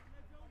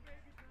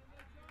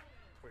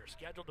 We're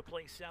scheduled to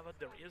play 7.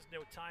 There is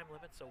no time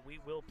limit, so we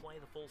will play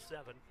the full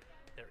 7.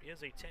 There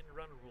is a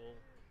 10-run rule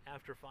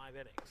after 5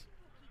 innings.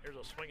 Here's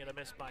a swing and a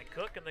miss by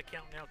Cook, and the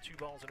count now 2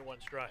 balls and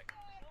 1 strike.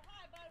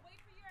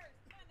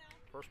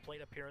 First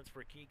plate appearance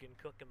for Keegan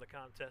Cook in the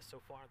contest so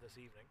far this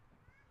evening.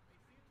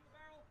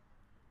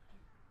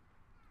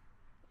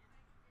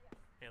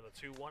 And the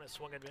 2-1 is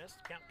swung and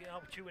missed. Count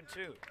now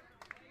 2-2.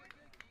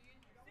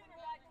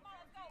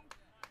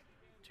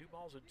 2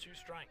 balls and 2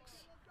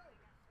 strikes.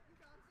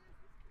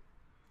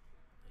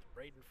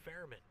 Braden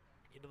Fairman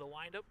into the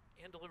windup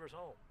and delivers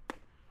home.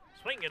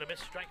 Swing and a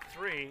miss, strike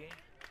 3.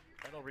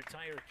 That'll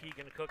retire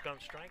Keegan Cook on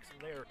strikes,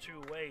 and they are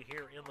 2 away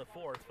here in the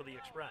 4th for the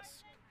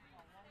Express.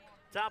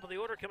 Top of the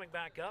order coming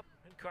back up,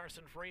 and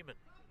Carson Freeman.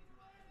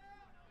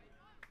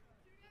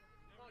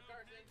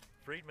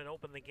 Friedman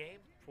opened the game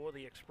for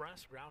the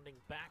Express, grounding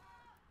back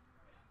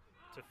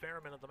to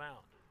Fairman at the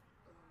mound.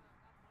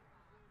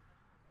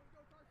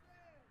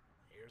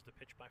 Here's the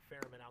pitch by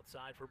Fairman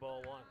outside for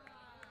ball one.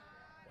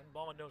 1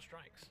 ball and no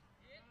strikes.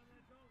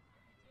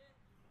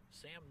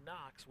 Sam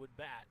Knox would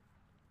bat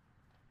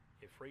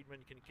if Friedman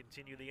can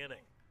continue the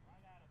inning.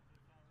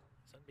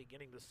 Sun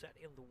beginning to set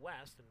in the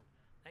west, and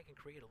that can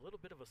create a little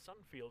bit of a sun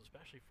field,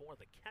 especially for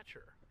the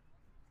catcher.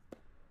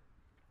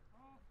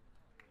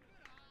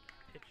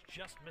 Pitch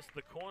just missed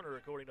the corner,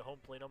 according to home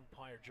plate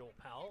umpire Joel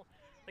Powell.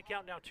 The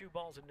count now 2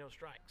 balls and no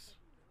strikes.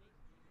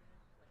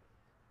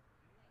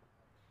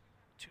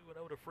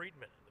 2-0 to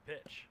Friedman in the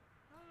pitch.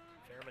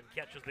 Fairman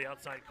catches the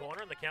outside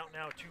corner, and the count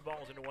now 2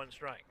 balls and 1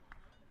 strike.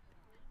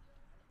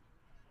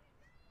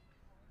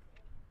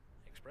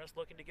 Express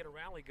looking to get a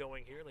rally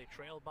going here. They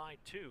trail by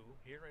 2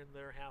 here in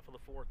their half of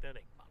the 4th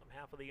inning, bottom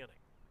half of the inning.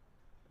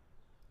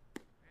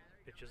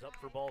 Pitch is up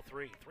for ball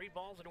 3. 3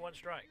 balls and 1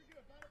 strike.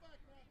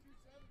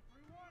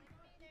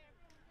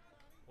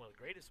 One of the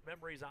greatest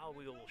memories I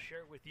will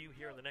share with you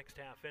here in the next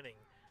half inning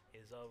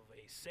is of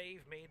a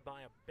save made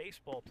by a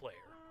baseball player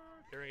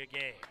during a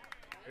game.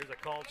 Here's a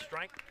called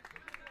strike.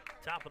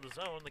 Top of the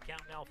zone. The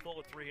count now full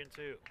at 3-2.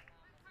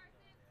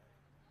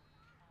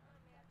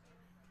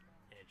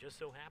 And it just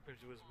so happens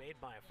it was made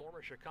by a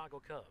former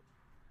Chicago Cub.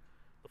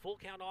 The full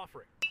count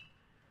offering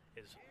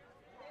is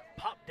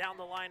popped down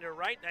the line to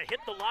right. That hit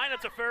the line.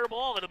 It's a fair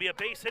ball. It'll be a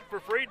base hit for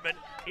Friedman.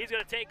 He's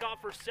going to take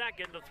off for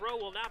second. The throw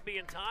will not be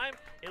in time.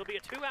 It'll be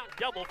a 2-out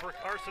double for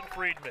Carson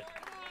Friedman.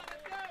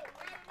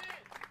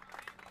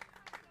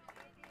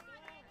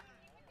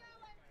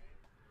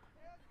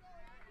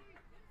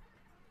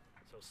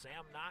 So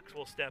Sam Knox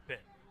will step in.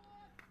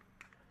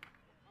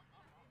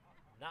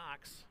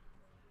 Knox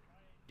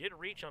did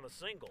reach on a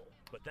single,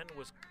 but then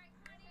was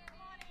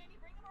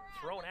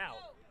thrown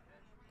out,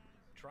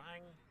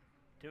 trying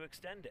to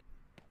extend it.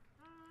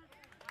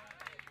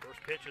 First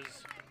pitch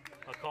is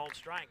a called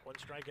strike, 1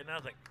 strike and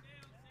nothing.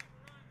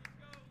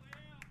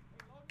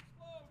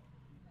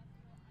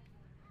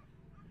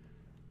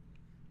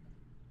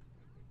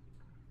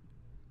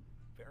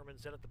 Fairman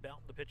set at the belt,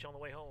 the pitch on the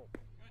way home.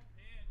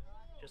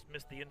 Just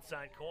missed the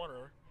inside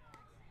corner.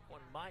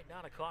 One might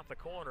not have caught the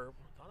corner.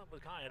 Thought it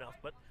was high enough,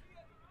 but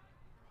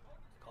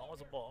call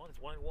is a ball, and it's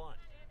 1-1.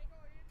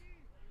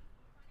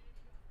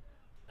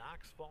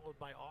 Knox followed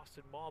by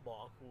Austin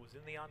Mawbaugh, who was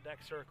in the on-deck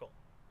circle.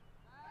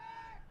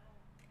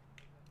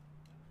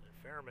 And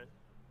Fairman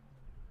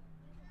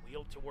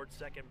wheeled towards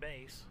second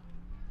base.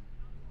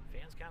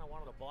 Fans kind of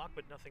wanted a block,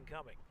 but nothing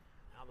coming.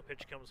 Now the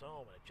pitch comes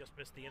home, and it just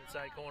missed the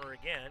inside corner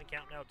again.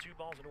 Count now 2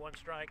 balls and 1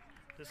 strike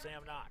to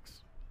Sam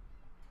Knox.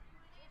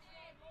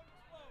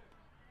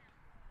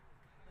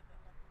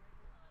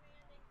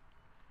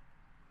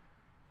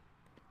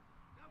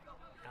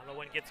 Now the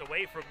one gets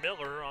away from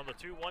Miller on the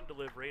 2-1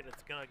 delivery, and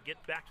it's going to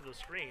get back to the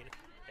screen.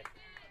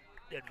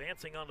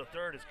 Advancing on the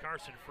third is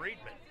Carson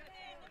Friedman.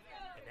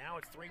 And now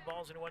it's 3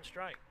 balls and 1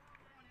 strike.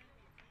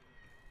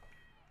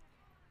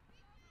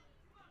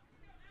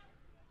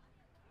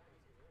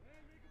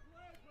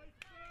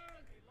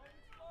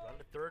 Runner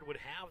at third would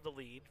have the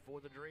lead for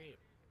the Dream.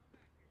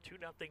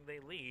 2-0 they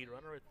lead.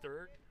 Runner at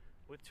third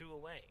with 2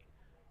 away.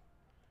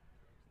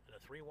 And a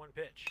 3-1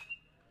 pitch.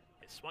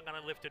 It swung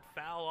on a lifted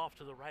foul off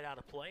to the right out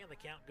of play, and the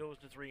count goes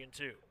to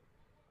 3-2.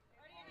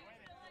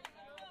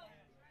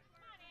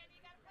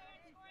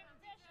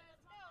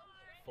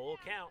 Full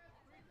count.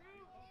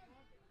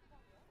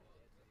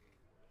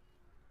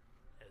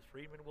 As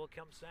Friedman will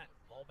come set.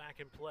 Ball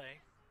back in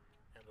play.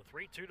 And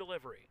the 3-2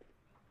 delivery.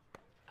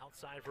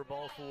 Outside for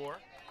ball 4.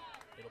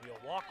 It'll be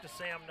a walk to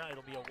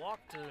it'll be a walk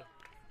to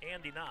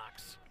Andy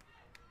Knox.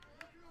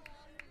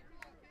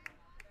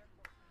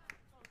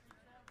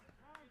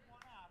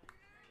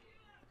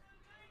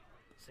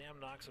 Sam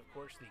Knox, of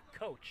course, the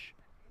coach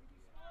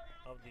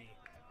of the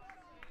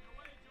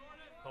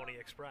Pony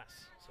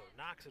Express. So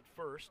Knox at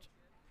first,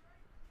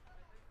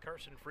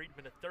 Carson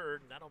Friedman at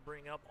third, and that'll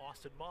bring up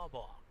Austin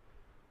Mawbaugh.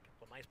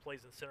 Couple nice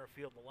plays in center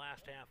field in the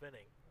last half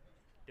inning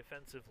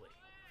defensively.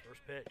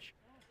 First pitch.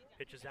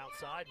 Pitch is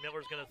outside.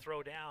 Miller's going to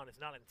throw down. It's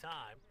not in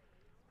time.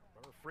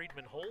 Remember,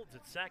 Friedman holds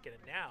at second,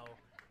 and now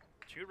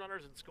 2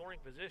 runners in scoring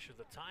position.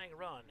 The tying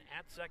run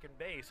at second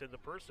base in the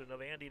person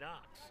of Andy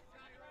Knox.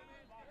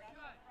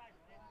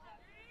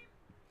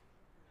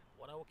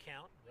 1-0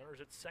 count.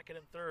 Runners at second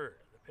and third.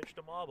 The pitch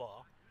to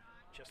Mawbaugh.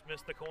 Just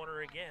missed the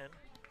corner again.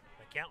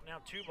 The count now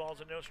 2 balls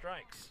and no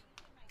strikes.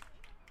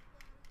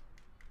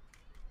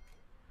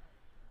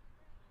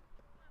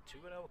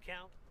 2-0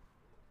 count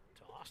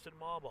to Austin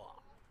Mawbaugh.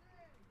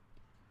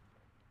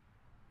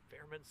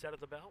 Fairman set at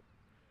the belt.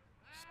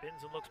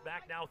 Spins and looks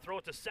back now. Throw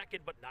it to second,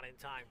 but not in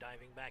time.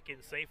 Diving back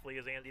in safely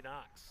is Andy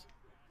Knox.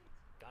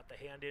 Got the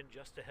hand in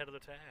just ahead of the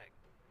tag.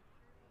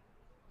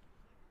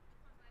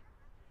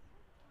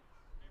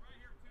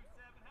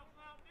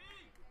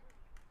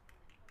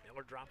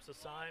 Miller drops the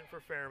sign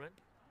for Fairman.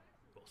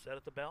 Will set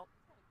at the belt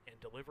and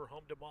deliver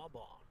home to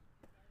Mawbaugh.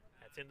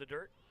 That's in the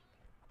dirt.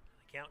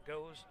 The count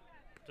goes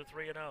to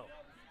 3-0.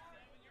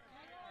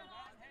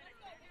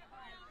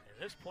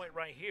 This point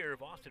right here,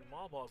 if Austin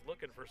Malbaugh is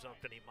looking for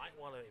something, he might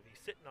want to, if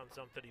he's sitting on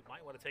something, he might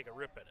want to take a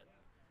rip at it.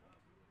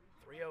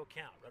 3-0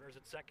 count. Runners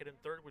at second and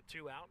third with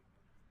 2 out.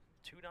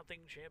 2-0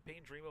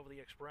 Champaign Dream over the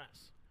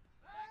Express.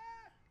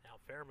 Now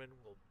Fairman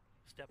will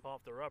step off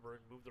the rubber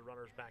and move the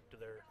runners back to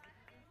their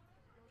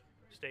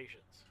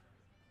stations.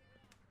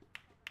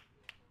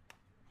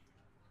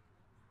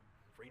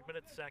 Friedman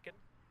at second.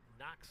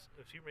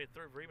 Friedman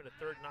at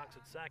third, Knox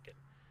at second.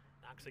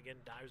 Knox again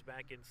dives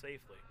back in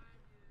safely.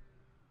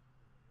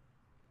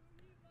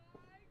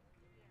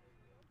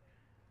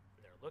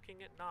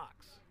 Looking at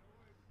Knox.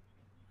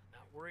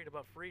 Not worried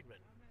about Friedman.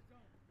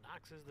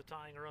 Knox is the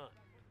tying run.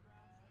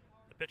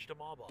 The pitch to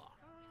Malbaugh.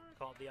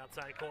 Called the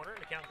outside corner,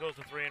 and the count goes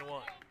to 3-1.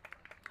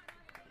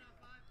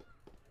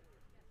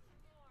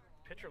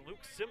 Pitcher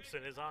Luke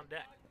Simpson is on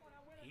deck.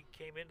 He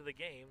came into the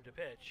game to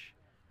pitch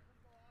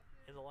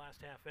in the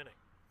last half inning.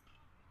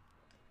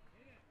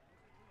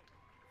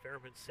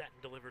 Fairman set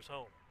and delivers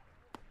home.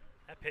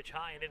 That pitch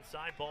high and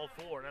inside, ball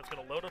 4, and that's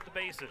going to load up the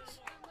bases.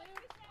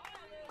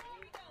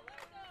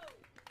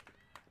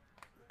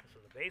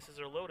 Bases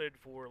are loaded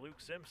for Luke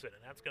Simpson,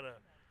 and that's going to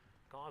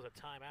cause a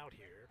timeout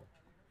here.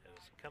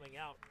 As coming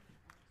out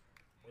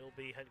will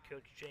be head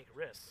coach Jake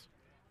Riss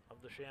of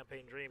the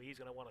Champaign Dream. He's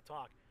going to want to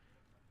talk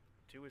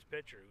to his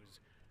pitcher,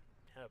 who's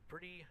had a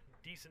pretty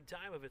decent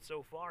time of it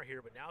so far here,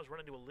 but now is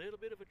running into a little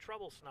bit of a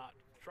trouble spot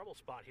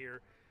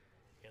here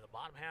in the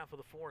bottom half of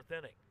the 4th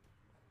inning.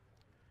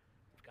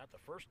 We've got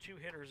the first 2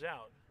 hitters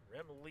out.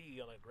 Rem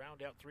Lee on a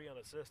ground out 3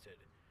 unassisted.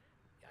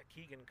 Got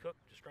Keegan Cook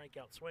to strike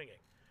out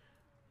swinging.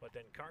 But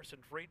then Carson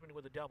Friedman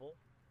with a double.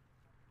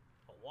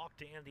 A walk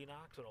to Andy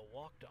Knox and a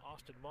walk to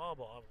Austin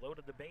Malbaugh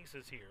loaded the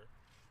bases here.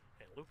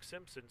 And Luke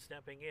Simpson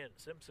stepping in.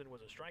 Simpson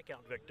was a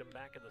strikeout victim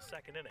back in the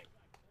 2nd inning.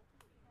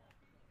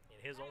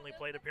 In his only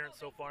plate appearance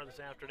so far this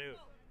afternoon.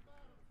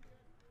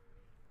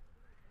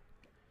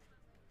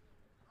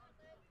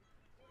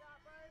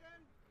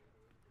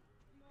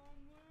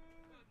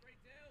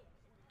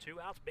 Two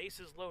outs,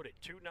 bases loaded.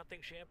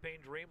 2-0 Champaign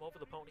Dream over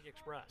the Pony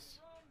Express.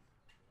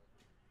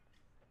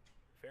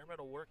 Fairman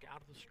will work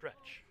out of the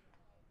stretch.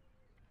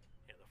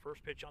 And the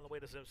first pitch on the way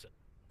to Simpson.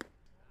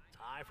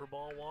 Tie for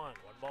ball 1. 1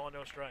 ball and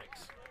no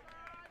strikes.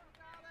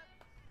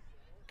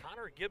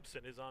 Connor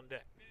Gibson is on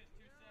deck.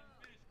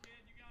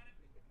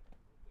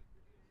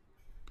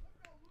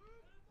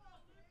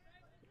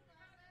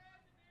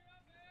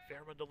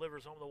 Fairman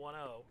delivers home the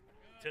 1-0.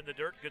 It's in the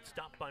dirt. Good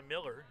stop by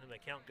Miller, and the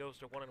count goes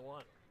to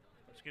 1-1.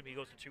 Excuse me, he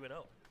goes to 2-0.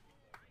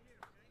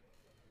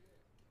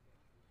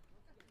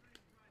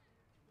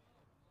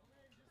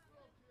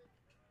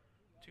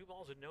 2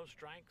 balls and no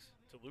strikes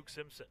to Luke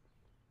Simpson.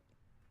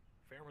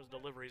 Fairman's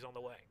delivery's on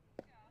the way.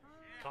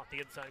 Caught the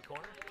inside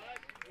corner.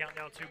 Count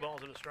down 2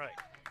 balls and a strike.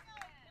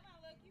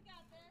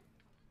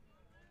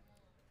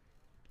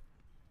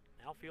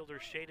 Outfielder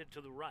shaded to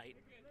the right,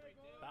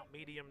 about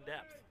medium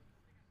depth.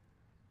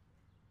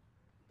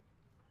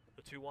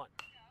 The 2-1.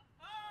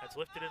 That's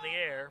lifted in the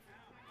air.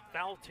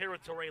 Foul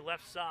territory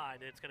left side,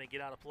 and it's going to get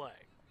out of play.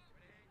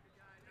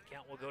 The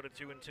count will go to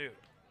 2-2.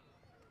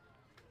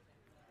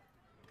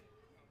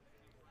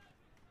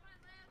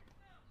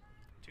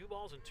 Two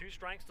balls and 2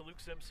 strikes to Luke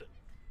Simpson.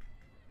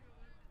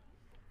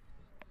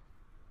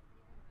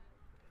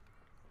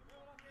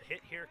 A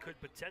hit here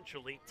could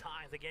potentially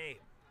tie the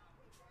game.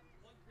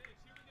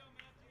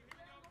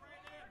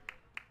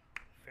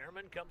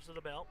 Fairman comes to the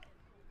belt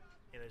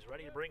and is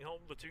ready to bring home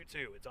the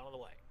 2-2. It's on the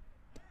way.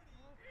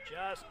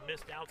 Just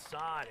missed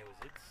outside.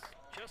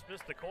 It's just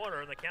missed the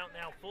corner, and the count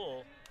now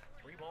full.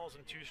 3 balls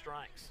and 2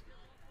 strikes.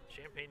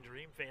 Champaign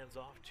Dream fans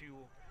off to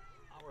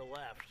our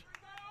left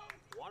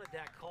wanted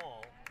that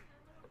call.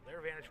 From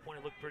their vantage point,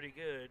 it looked pretty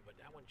good, but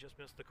that one just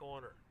missed the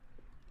corner.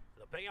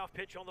 The payoff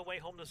pitch on the way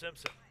home to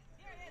Simpson.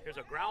 Here's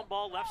a ground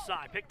ball left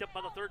side, picked up by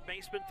the third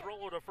baseman.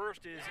 Throw to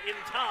first is in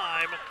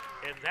time,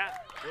 and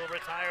that will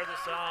retire the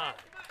side.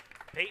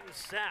 Peyton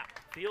Sapp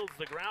fields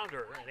the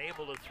grounder and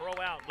able to throw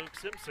out Luke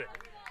Simpson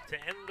to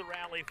end the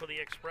rally for the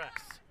Express.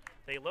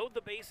 They load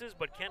the bases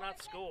but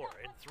cannot score,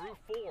 and through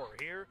 4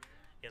 here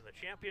in the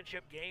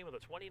championship game of the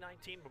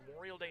 2019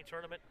 Memorial Day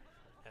Tournament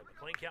at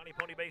McLean County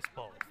Pony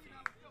Baseball.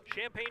 It's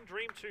the Champaign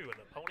Dream 2 and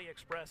the Pony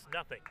Express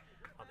nothing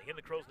on the In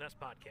the Crow's Nest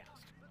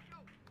podcast.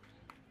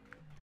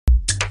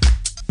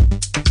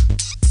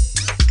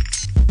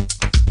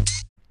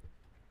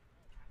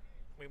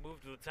 We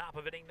move to the top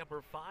of inning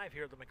number 5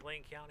 here at the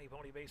McLean County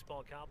Pony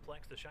Baseball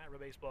Complex, the Shira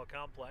Baseball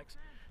Complex.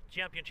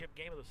 Championship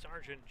game of the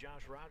Sergeant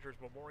Josh Rogers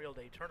Memorial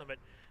Day Tournament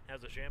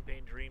has the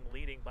Champaign Dream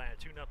leading by a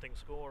 2-0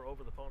 score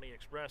over the Pony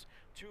Express.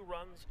 2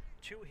 runs,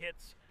 2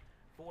 hits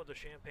for the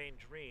Champaign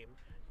Dream.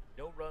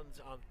 No runs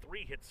on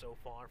 3 hits so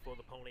far for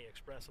the Pony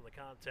Express in the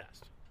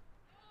contest.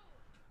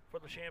 For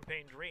the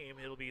Champaign Dream,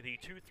 it'll be the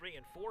 2, 3,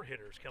 and 4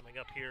 hitters coming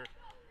up here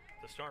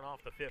to start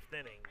off the 5th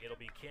inning. It'll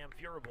be Cam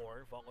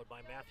Feuerborn, followed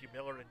by Matthew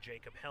Miller and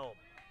Jacob Helm.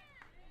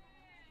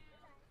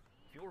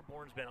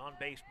 Feuerborn's been on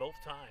base both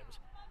times.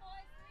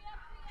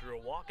 Drew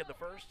a walk in the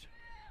first,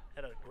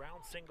 had a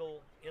ground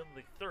single in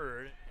the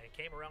third, and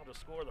came around to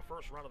score the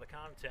first run of the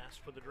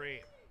contest for the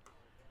Dream.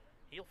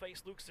 He'll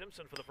face Luke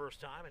Simpson for the first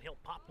time, and he'll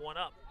pop one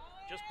up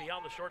just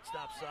beyond the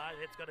shortstop side.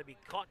 It's going to be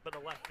caught by the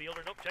left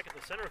fielder. Nope, check it.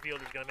 The center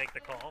fielder is going to make the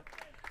call,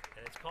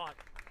 and it's caught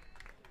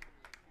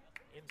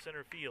in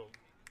center field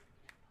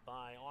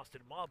by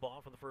Austin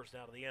Maubaugh for the first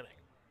out of the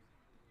inning.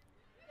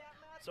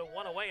 So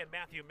one away, and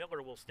Matthew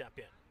Miller will step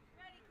in.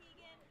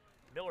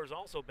 Miller's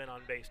also been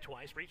on base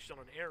twice, reached on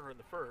an error in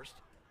the first,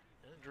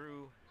 and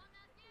drew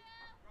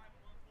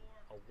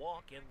a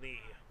walk in the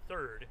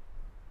third.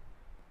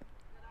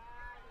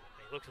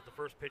 He looks at the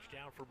first pitch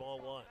down for ball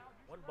one.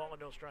 1 ball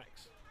and no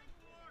strikes.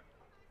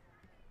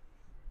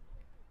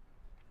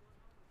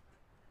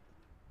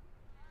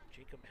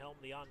 Jacob Helm,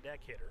 the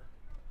on-deck hitter,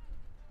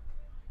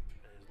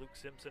 as Luke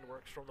Simpson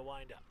works from the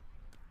windup.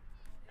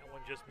 That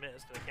one just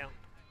missed, and the count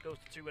goes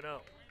to 2-0.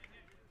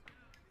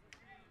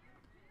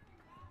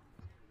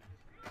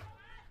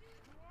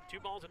 2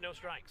 balls and no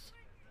strikes.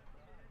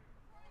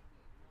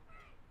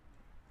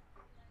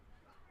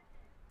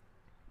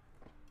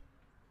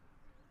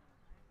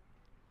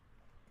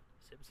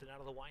 Simpson out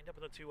of the windup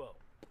with a 2-0.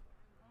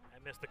 I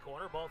missed the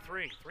corner, ball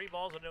 3. 3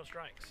 balls and no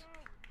strikes.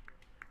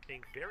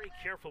 Being very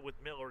careful with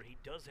Miller. He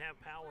does have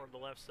power on the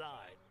left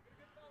side.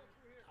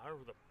 However,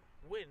 the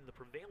wind, the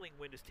prevailing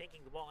wind, is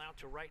taking the ball out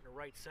to right and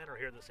right center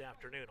here this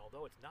afternoon,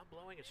 although it's not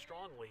blowing as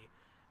strongly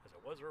as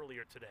it was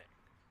earlier today.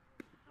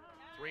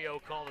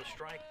 3-0 call to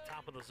strike,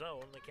 top of the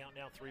zone. They count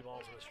now 3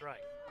 balls and a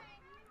strike.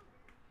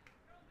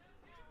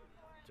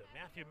 So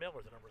Matthew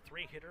Miller, the number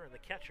 3 hitter and the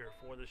catcher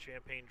for the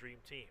Champaign Dream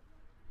team.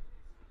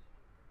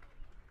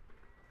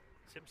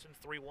 Simpson's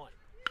 3-1.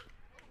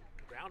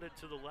 Grounded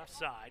to the left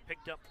side,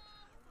 picked up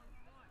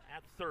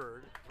at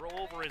third. Throw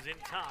over is in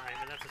time,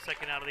 and that's the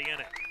second out of the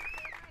inning.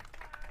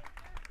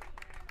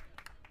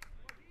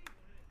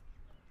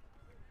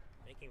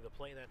 Making the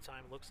play that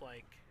time looks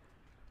like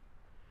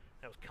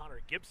that was Connor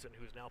Gibson,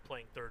 who's now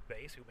playing third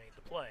base, who made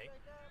the play.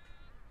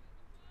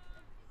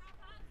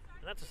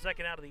 And that's the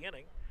second out of the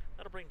inning.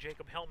 That'll bring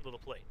Jacob Helm to the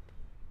plate.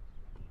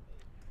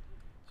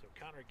 So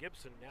Connor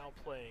Gibson now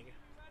playing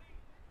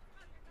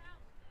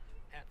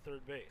at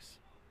third base.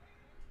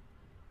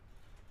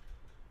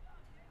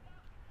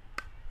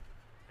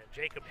 And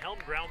Jacob Helm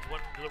grounds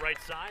one to the right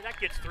side. That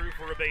gets through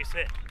for a base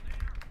hit.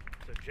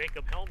 So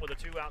Jacob Helm with a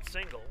 2-out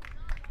single.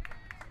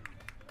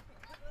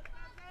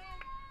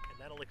 And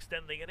that'll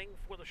extend the inning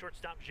for the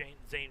shortstop,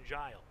 Zane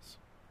Giles.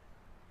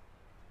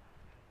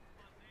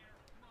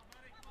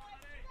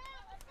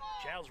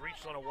 Giles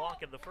reached on a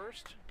walk in the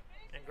first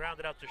and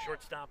grounded out to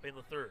shortstop in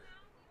the third.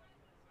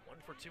 1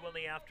 for 2 in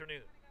the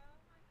afternoon.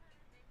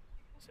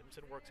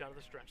 Simpson works out of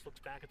the stretch, looks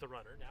back at the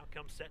runner, now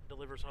comes set and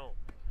delivers home.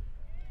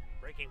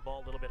 Breaking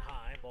ball a little bit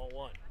high, ball 1.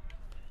 1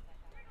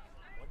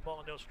 ball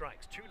and no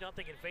strikes. 2-0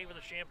 in favor of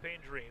the Champaign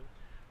Dream.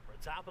 We're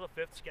at top of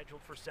the 5th,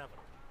 scheduled for 7.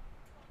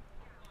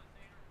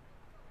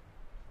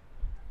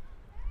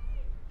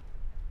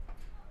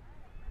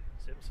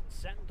 Simpson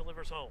set and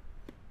delivers home.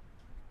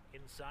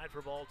 Inside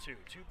for ball 2.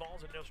 2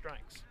 balls and no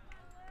strikes.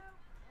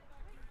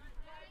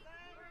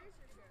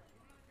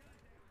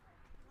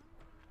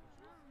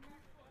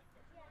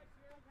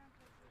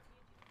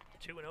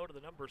 2-0 to the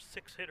number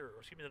 6 hitter, or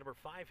excuse me, the number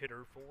 5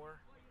 hitter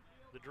for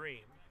the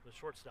Dream, the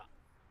shortstop.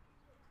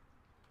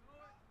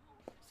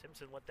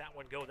 Simpson let that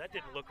one go. That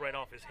didn't look right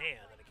off his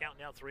hand, and the count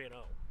now 3-0.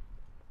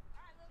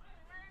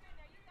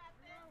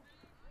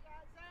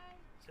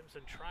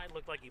 Simpson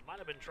looked like he might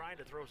have been trying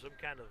to throw some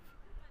kind of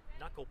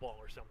knuckleball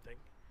or something.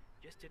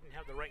 Just didn't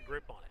have the right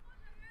grip on it.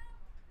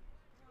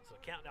 So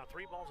count now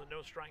 3 balls and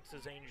no strikes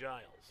to Zane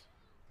Giles.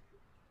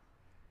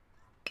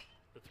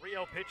 The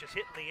 3-0 pitch is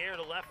hit in the air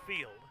to left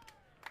field.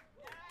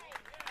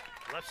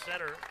 Left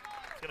center,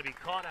 it's going to be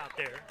caught out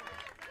there.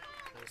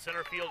 And the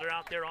center fielder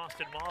out there,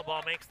 Austin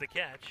Maubaugh, makes the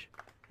catch.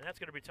 And that's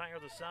going to retire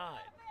the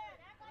side.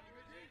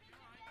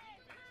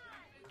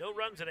 No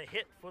runs and a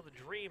hit for the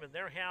Dream in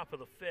their half of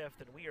the 5th,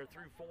 and we are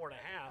through 4 1/2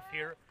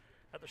 here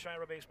at the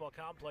Shira Baseball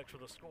Complex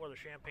with a score of the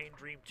Champaign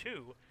Dream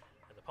 2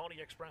 and the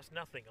Pony Express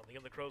nothing on the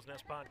In the Crow's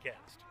Nest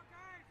podcast.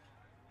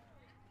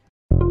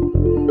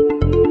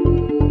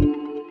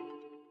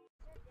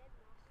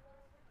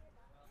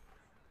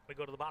 We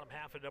go to the bottom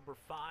half of number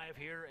 5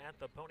 here at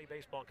the Pony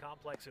Baseball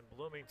Complex in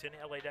Bloomington.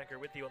 L.A. Decker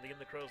with you on the In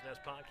the Crow's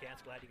Nest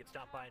podcast. Glad you could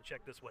stop by and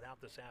check this one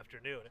out this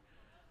afternoon.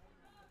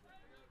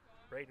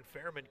 Braden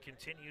Fairman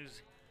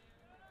continues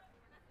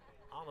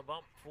on the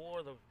bump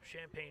for the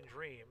Champaign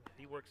Dream.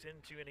 He works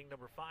into inning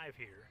number 5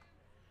 here,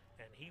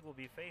 and he will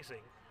be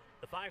facing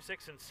the 5,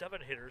 6, and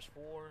 7 hitters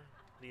for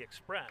the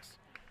Express.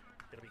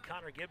 It'll be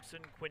Connor Gibson,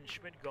 Quinn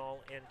Schmidgall,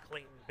 and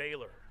Clayton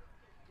Baylor.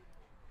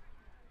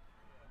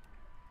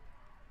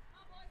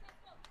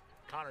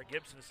 Connor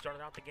Gibson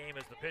started out the game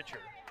as the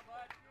pitcher.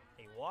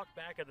 He walked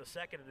back at the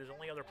second in his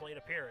only other plate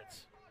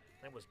appearance,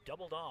 then was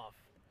doubled off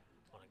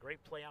on a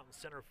great play out in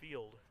center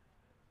field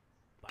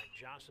by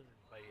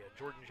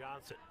Jordan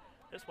Johnson.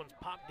 This one's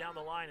popped down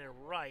the line and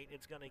right.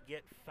 It's going to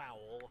get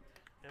foul,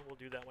 and we'll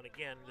do that one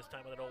again, this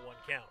time with an 0-1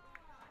 count.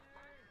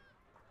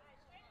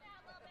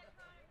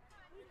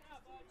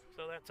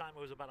 So that time it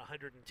was about a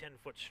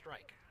 110-foot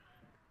strike.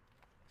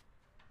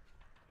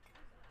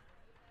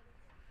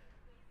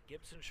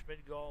 Gibson,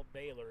 Schmidgall,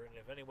 Baylor, and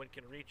if anyone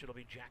can reach, it'll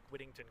be Jack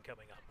Whittington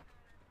coming up.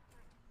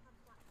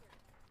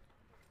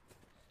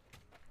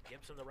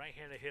 Gibson, the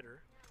right-handed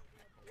hitter,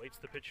 awaits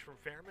the pitch from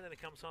Fairman, and it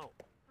comes home.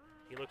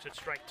 He looks at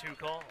strike 2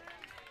 call.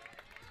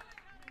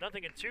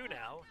 0-2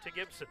 now to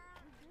Gibson.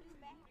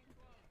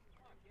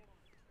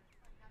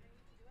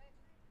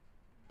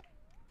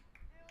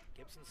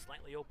 Gibson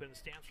slightly open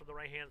stance from the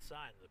right-hand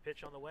side. The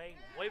pitch on the way,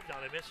 waved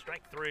on and missed,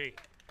 strike 3.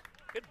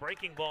 Good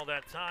breaking ball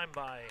that time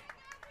by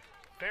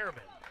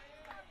Fairman.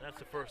 That's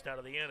the first out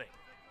of the inning.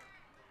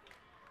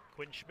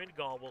 Quinn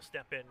Schmidgall will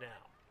step in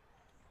now.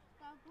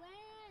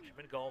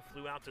 Schmidgall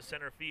flew out to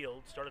center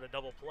field, started a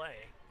double play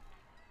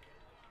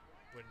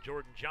when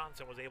Jordan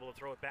Johnson was able to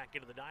throw it back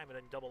into the diamond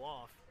and double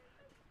off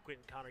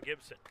Quentin Connor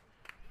Gibson.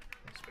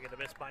 Swing and a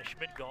miss by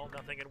Schmidgall,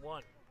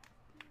 0-1.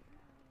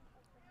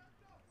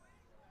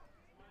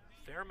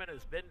 Fairman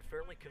has been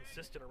fairly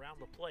consistent around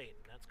the plate,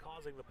 and that's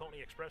causing the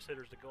Pony Express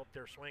hitters to go up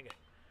there swinging.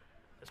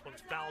 This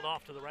one's fouled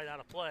off to the right out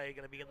of play,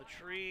 going to be in the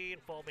tree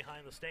and fall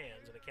behind the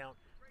stands, and the count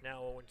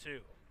now 0-2.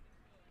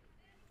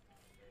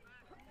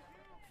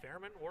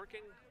 Fairman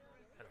working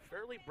at a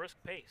fairly brisk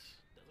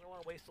pace. Doesn't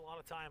want to waste a lot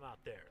of time out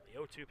there. The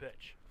 0-2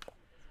 pitch.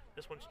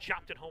 This one's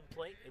chopped at home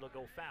plate. It'll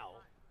go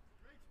foul.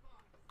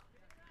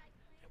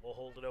 And we'll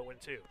hold it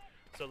 0-2.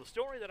 So the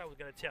story that I was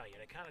going to tell you,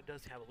 and it kind of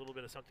does have a little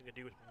bit of something to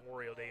do with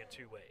Memorial Day in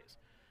 2 ways.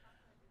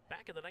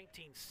 Back in the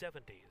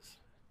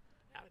 1970s,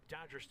 out at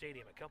Dodger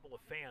Stadium, a couple of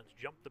fans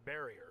jumped the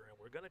barrier and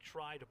were going to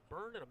try to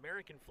burn an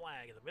American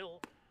flag in the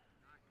middle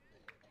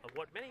of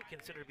what many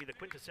consider to be the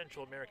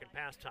quintessential American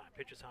pastime,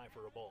 pitches high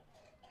for a ball.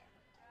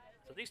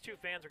 So these 2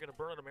 fans are going to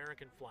burn an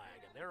American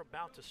flag, and they're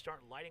about to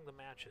start lighting the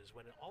matches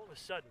when all of a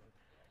sudden,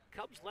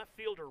 Cubs left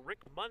fielder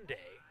Rick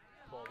Monday,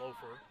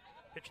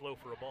 pitch low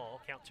for a ball,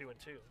 count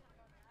 2-2.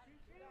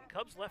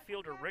 Cubs left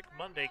fielder Rick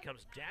Monday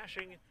comes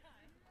dashing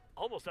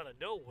almost out of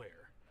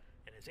nowhere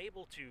and is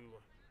able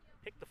to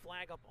pick the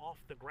flag up off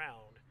the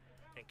ground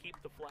and keep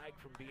the flag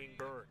from being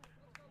burned.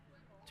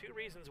 2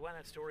 reasons why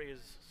that story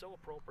is so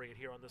appropriate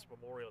here on this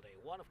Memorial Day.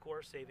 One, of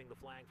course, saving the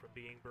flag from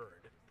being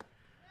burned.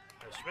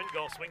 As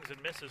Schmidgall swings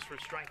and misses for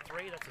strike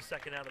 3, that's the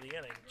second out of the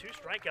inning. 2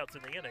 strikeouts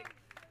in the inning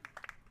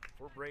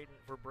for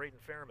Braden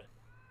Fairman.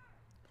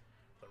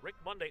 But Rick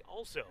Monday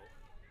also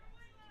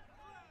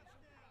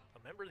a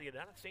member of the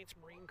United States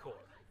Marine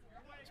Corps.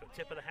 So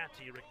tip of the hat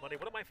to you, Rick Monday.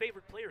 One of my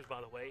favorite players, by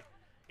the way,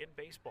 in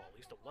baseball. I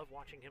used to love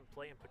watching him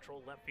play and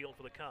patrol left field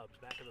for the Cubs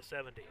back in the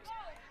 70s.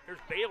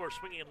 Here's Baylor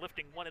swinging and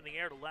lifting one in the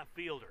air to left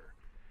fielder.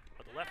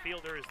 But the left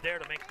fielder is there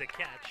to make the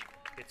catch.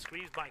 It's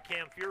squeezed by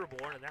Cam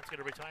Fierborn, and that's going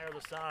to retire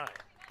the side.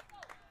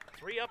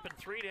 3 up and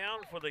 3 down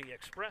for the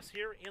Express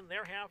here in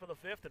their half of the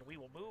 5th, and we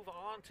will move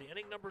on to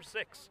inning number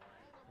 6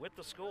 with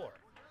the score.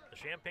 The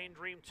Champagne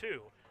Dream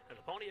 2 and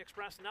the Pony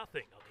Express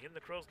nothing on the In the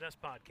Crow's Nest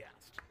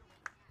podcast.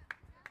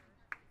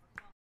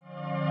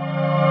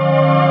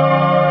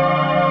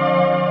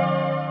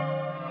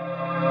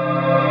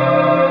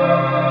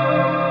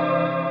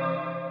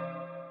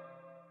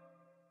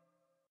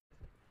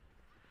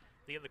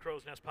 The In the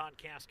Crow's Nest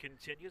podcast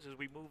continues as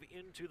we move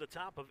into the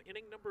top of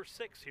inning number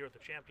 6 here at the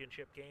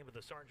championship game of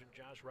the Sergeant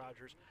Josh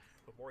Rogers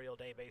Memorial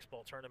Day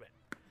Baseball Tournament.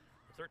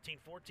 The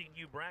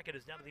 13-14U bracket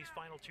is down to these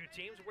final 2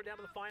 teams. We're down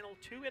to the final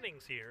 2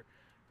 innings here,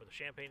 with the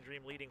Champagne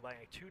Dream leading by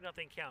a 2-0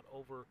 count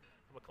over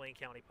the McLean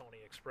County Pony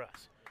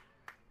Express.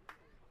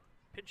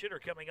 Pinch hitter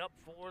coming up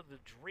for the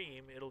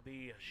Dream, it'll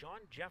be Sean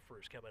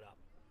Jeffers coming up.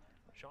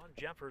 Sean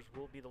Jeffers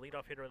will be the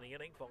leadoff hitter in the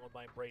inning, followed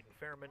by Braden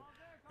Fairman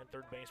and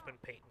third baseman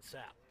Peyton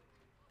Sapp.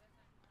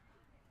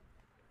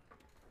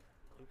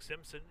 Luke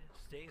Simpson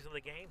stays in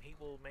the game. He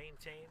will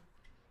maintain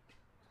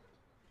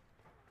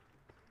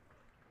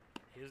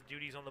his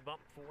duties on the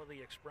bump for the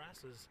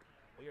Express as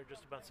we are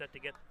just about set to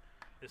get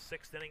this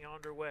 6th inning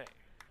underway.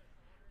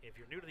 If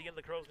you're new to the In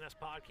the Crow's Nest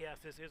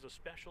podcast, this is a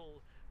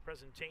special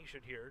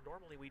presentation here.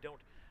 Normally we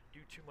don't do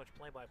too much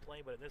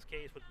play-by-play, but in this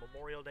case, with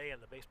Memorial Day and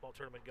the baseball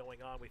tournament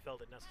going on, we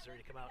felt it necessary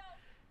to come out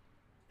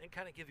and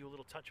kind of give you a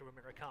little touch of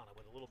Americana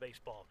with a little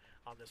baseball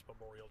on this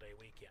Memorial Day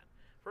weekend.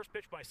 First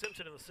pitch by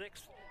Simpson in the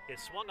 6th is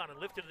swung on and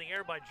lifted in the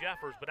air by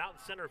Jeffers, but out in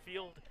center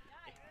field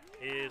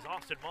is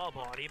Austin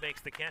Maubon. He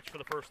makes the catch for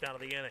the first out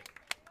of the inning.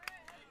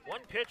 1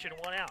 pitch and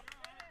 1 out.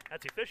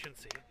 That's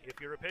efficiency if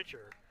you're a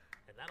pitcher,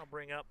 and that'll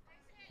bring up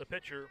the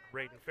pitcher,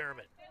 Braden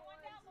Fairman.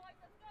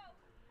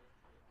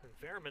 And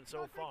Fairman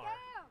so far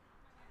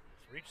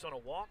has reached on a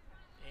walk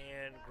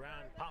and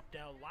popped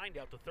out, lined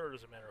out to third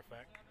as a matter of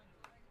fact.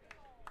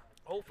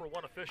 0 for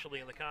 1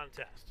 officially in the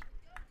contest.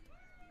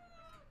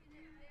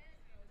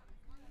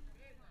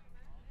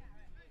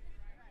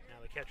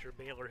 Now the catcher,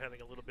 Baylor,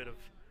 having a little bit of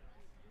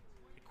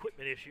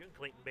equipment issue, and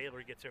Clayton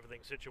Baylor gets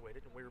everything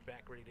situated, and we're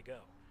back ready to go.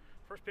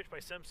 First pitch by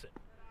Simpson.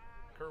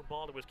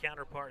 Curveball to his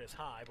counterpart is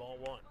high, ball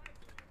 1.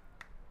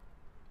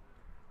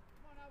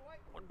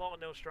 1 ball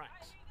and no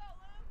strikes.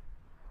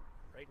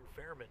 Braden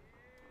Fairman.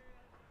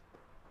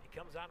 He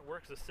comes out and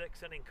works the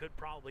 6th inning, could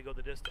probably go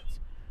the distance.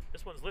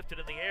 This one's lifted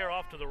in the air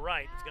off to the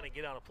right. It's going to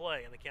get out of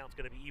play, and the count's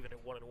going to be even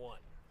at 1-1.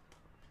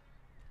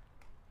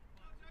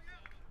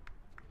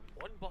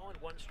 1 ball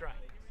and 1 strike.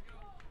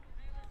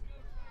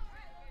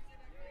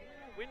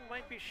 Wind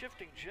might be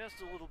shifting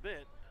just a little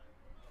bit.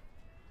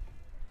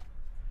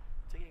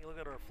 Taking a look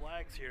at our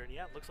flags here, and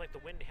yeah, it looks like the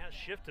wind has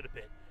shifted a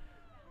bit.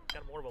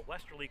 Got more of a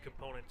westerly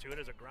component to it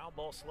as a ground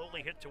ball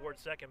slowly hit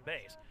towards second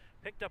base.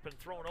 Picked up and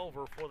thrown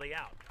over for the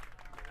out.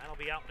 And that'll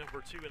be out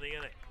number 2 in the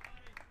inning.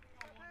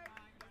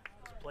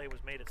 This play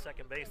was made at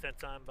second base that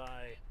time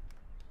by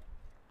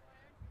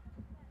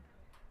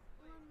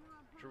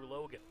Drew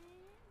Logan.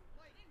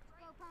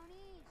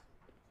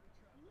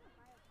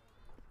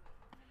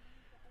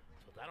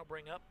 So that'll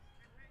bring up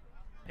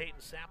Peyton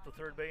Sapp, the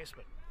third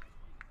baseman.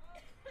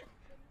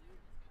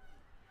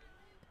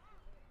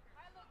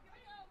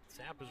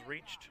 Sapp has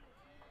reached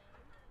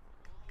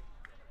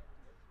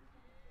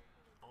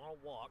on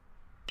a walk.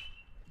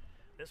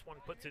 This one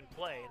puts in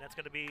play, and that's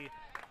going to be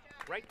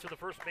right to the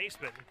first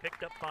baseman,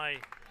 picked up by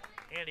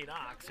Andy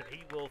Knox, and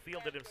he will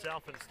field it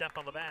himself and step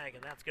on the bag,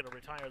 and that's going to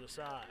retire the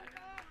side.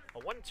 A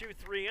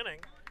 1-2-3 inning,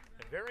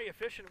 a very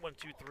efficient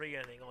 1-2-3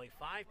 inning, only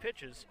 5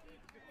 pitches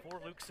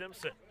for Luke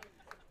Simpson.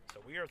 So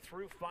we are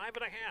through 5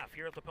 1/2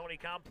 here at the Pony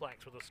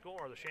Complex with a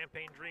score of the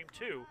Champagne Dream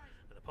 2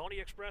 and the Pony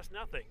Express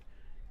nothing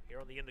here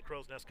on the In the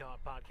Crow's Nest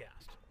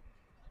podcast.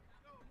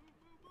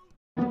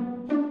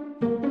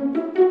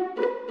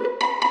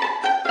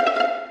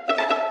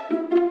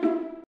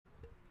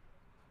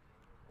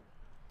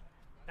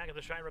 Back at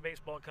the Shira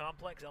Baseball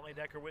Complex, L.A.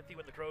 Decker with you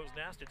in the Crow's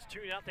Nest. It's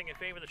 2-0 in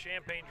favor of the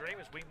Champagne Dream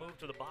as we move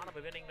to the bottom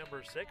of inning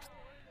number 6.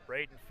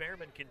 Braden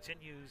Fairman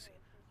continues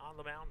on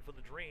the mound for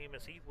the Dream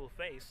as he will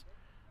face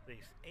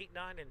these 8,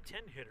 9, and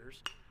 10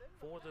 hitters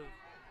for the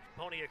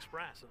Pony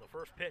Express. And the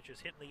first pitch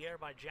is hit in the air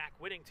by Jack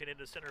Whittington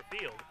into center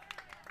field.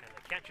 And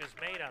the catch is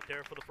made out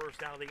there for the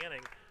first out of the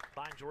inning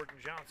by Jordan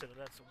Johnson, and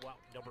that's out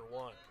number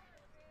 1.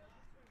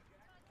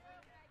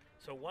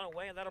 So 1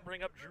 away, and that'll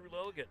bring up Drew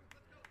Logan.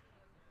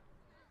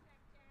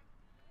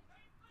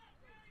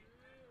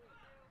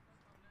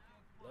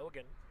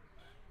 Logan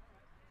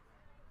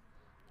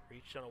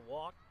reached on a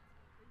walk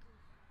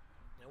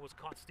and was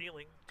caught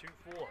stealing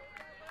 2-4.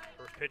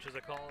 First pitch is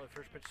a call, and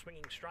first pitch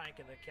swinging strike,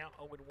 and the count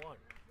 0-1.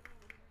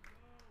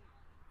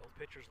 Both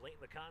pitchers late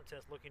in the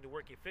contest looking to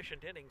work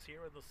efficient innings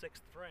here in the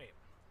 6th frame.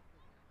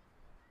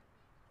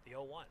 The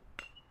 0-1.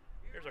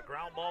 Here's a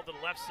ground ball to the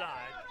left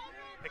side,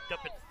 picked up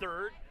at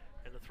third,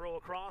 and the throw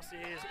across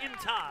is in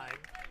time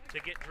to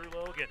get Drew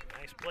Logan.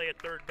 Nice play at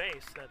third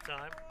base that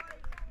time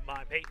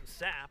by Peyton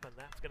Sapp, and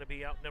that's going to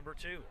be out number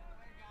 2.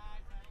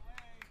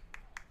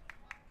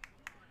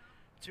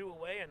 2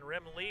 away, and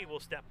Rem Lee will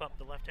step up,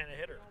 the left-handed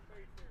hitter.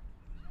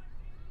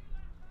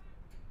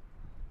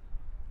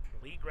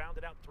 Lee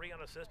grounded out 3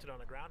 unassisted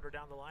on a grounder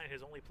down the line,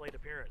 his only plate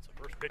appearance.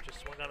 The first pitch is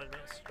swung on and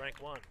missed, strike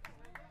 1.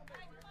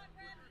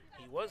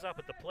 He was up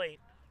at the plate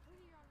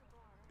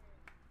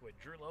when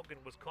Drew Logan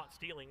was caught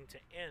stealing to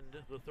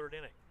end the 3rd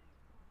inning.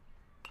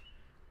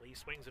 Lee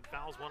swings and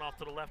fouls one off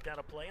to the left out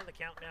of play, and the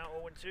count now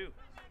 0-2.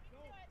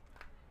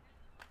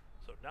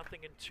 So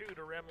 0-2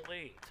 to Rem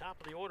Lee.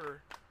 Top of the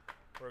order,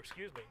 or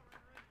excuse me,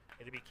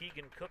 it'll be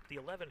Keegan Cook, the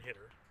 11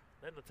 hitter,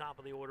 then the top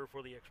of the order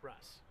for the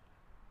Express.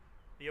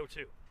 The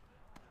 0-2.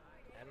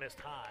 That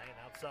missed high and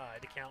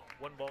outside to count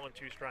 1 ball and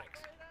 2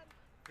 strikes.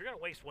 If you're going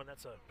to waste one,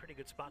 that's a pretty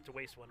good spot to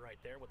waste one right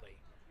there with a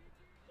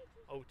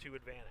 0-2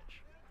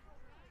 advantage.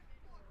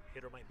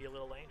 Hitter might be a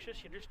little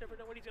anxious. You just never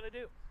know what he's going to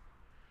do.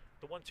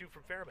 The 1-2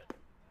 from Fairman.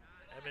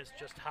 That missed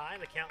just high.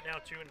 The count now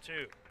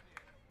 2-2.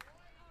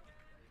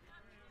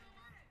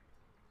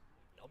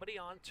 Nobody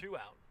on, 2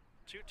 out.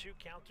 2-2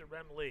 count to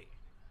Rem Lee.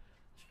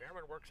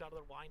 Fairman works out of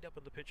the windup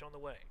and the pitch on the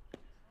way.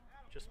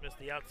 Just missed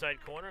the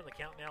outside corner, and the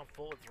count now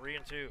full at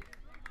 3-2.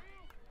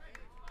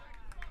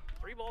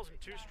 3 balls and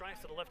 2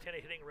 strikes to the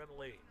left-handed hitting Rem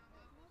Lee.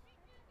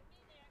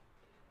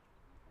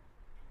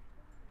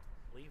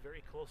 Lee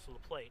very close to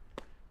the plate.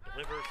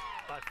 Delivers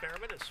by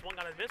Fairman, is swung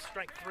on and missed,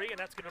 strike 3, and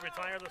that's going to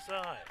retire the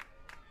side.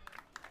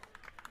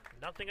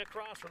 0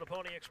 across for the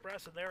Pony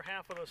Express in their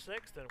half of the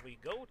 6th, and we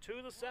go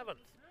to the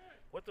 7th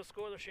with the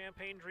score of the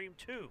Champagne Dream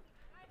 2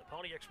 and the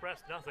Pony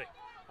Express 0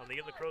 on the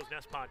In the Crow's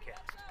Nest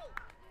podcast.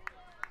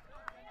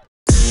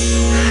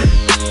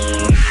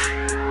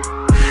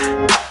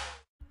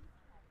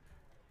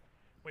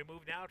 We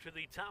move now to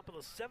the top of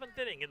the 7th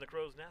inning in the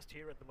Crow's Nest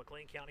here at the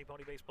McLean County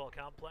Pony Baseball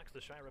Complex,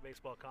 the Shira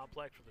Baseball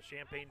Complex, with the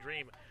Champagne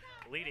Dream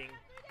leading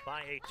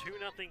by a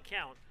 2-0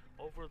 count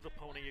over the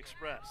Pony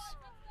Express.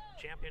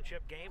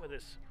 Championship game of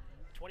this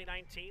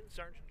 2019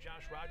 Sergeant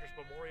Josh Rogers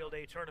Memorial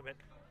Day Tournament.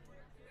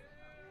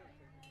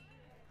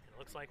 It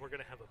looks like we're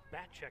going to have a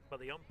bat check by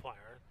the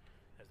umpire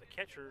as the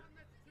catcher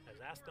has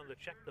asked them to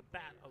check the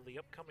bat of the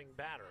upcoming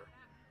batter,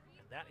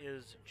 and that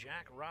is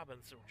Jack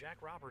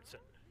Robertson.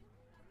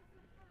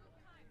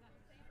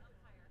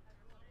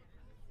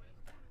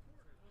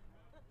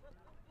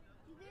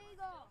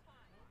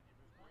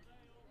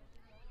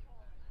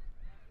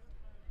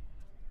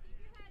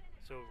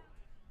 So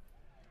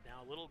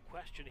now a little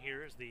question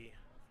here is the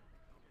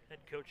head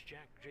coach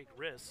Jake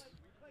Riss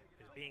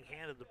is being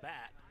handed the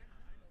bat.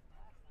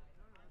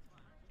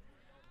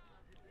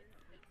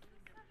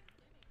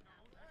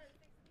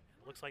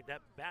 It looks like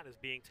that bat is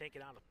being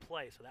taken out of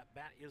play, so that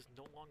bat is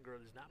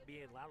not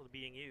being allowed to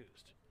being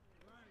used.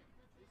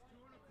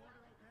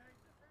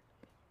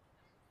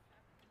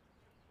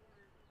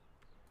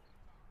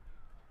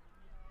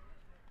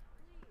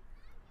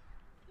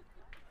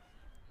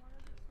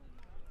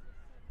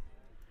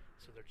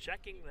 So they're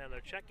checking,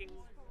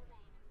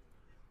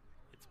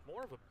 It's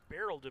more of a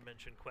barrel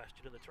dimension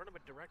question, and the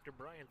tournament director,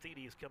 Brian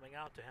Thiede, is coming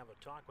out to have a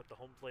talk with the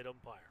home plate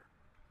umpire.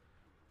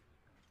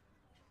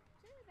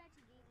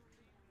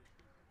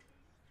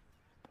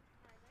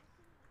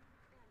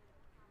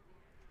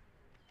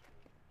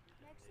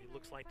 It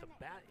looks like the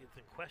bat is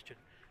in question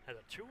has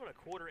a 2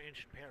 1/4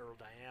 inch barrel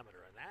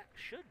diameter, and that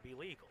should be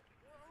legal.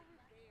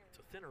 It's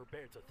a thinner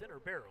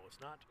barrel. It's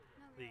not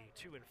the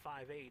 2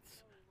 5/8,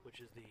 which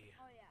is the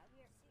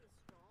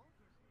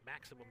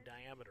maximum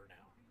diameter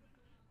now.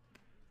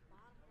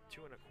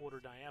 2 1/4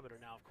 diameter.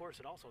 Now, of course,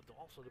 it also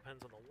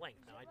depends on the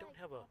length. Now, I don't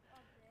have the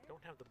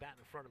bat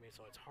in front of me,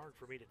 so it's hard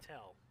for me to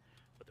tell.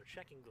 But they're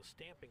checking the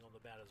stamping on the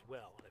bat as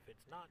well. And if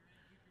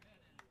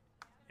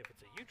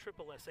it's a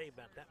USSSA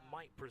bat, that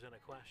might present a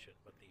question.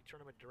 But the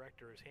tournament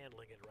director is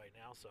handling it right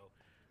now, so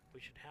we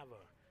should have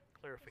a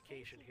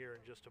clarification here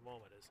in just a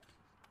moment. As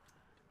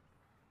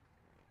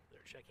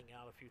they're checking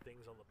out a few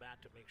things on the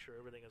bat to make sure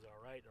everything is all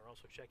right. And they're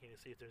also checking to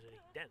see if there's any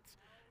dents.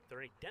 If there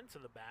are any dents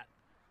in the bat,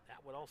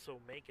 that would also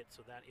make it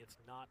so that it's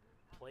not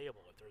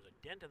playable. If there's a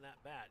dent in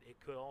that bat, it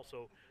could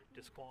also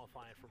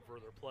disqualify it from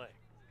further play.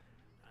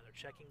 Now they're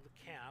checking the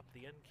cap,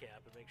 the end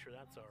cap, and make sure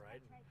that's all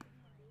right.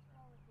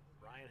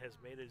 Ryan has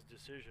made his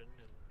decision,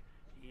 and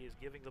he is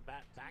giving the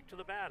bat back to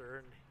the batter,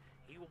 and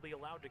he will be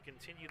allowed to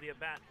continue the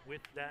at-bat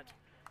with that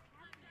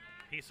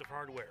piece of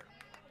hardware.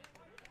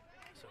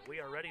 So we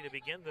are ready to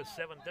begin the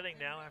 7th inning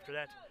now after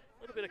that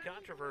little bit of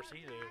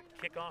controversy to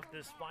kick off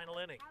this final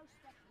inning.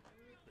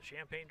 The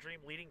Champaign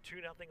Dream leading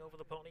 2-0 over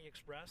the Pony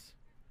Express.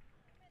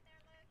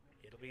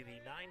 It'll be the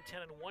 9,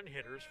 10, and 1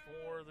 hitters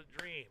for the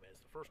Dream as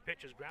the first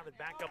pitch is grounded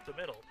back up the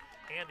middle.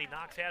 Andy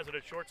Knox has it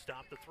at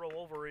shortstop. The throw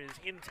over is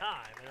in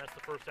time, and that's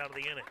the first out of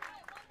the inning.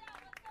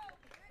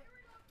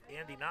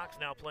 Andy Knox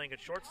now playing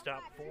at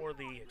shortstop for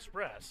the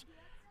Express.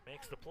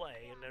 Makes the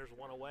play, and there's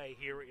one away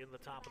here in the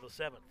top of the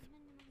 7th.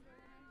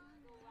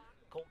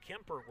 Colt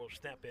Kemper will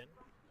step in.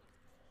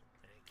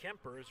 And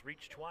Kemper has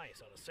reached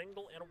twice on a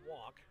single and a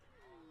walk.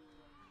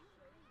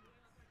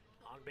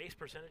 On-base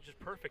percentage is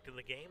perfect in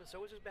the game, and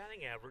so is his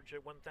batting average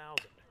at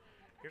 1,000.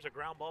 Here's a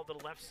ground ball to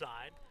the left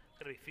side.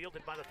 Going to be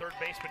fielded by the third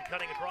baseman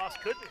cutting across.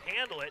 Couldn't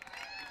handle it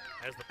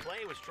as the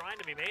play was trying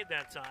to be made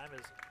that time.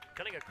 As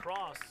cutting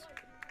across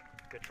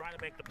to try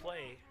to make the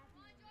play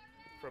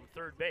from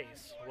third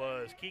base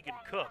was Keegan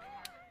Cook.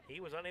 He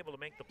was unable to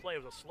make the play.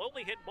 It was a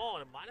slowly hit ball,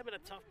 and it might have been a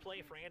tough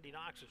play for Andy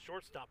Knox at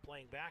shortstop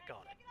playing back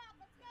on it.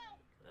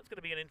 That's going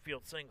to be an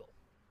infield single.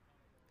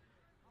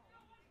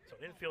 So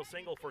an infield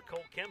single for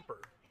Colt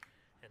Kemper.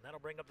 And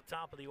that'll bring up the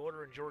top of the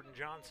order in Jordan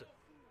Johnson.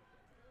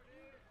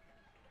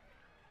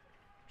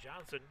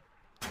 Johnson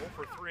 0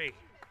 for 3.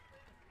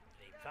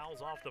 He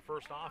fouls off the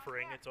first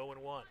offering. It's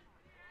 0-1.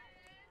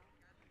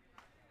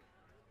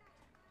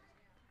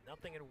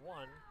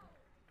 0-1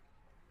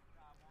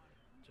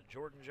 to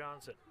Jordan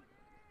Johnson.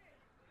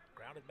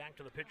 Grounded back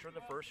to the pitcher in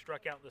the first,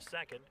 struck out in the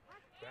second,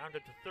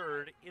 grounded to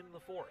third in the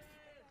fourth.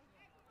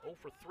 0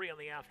 for 3 on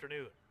the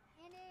afternoon.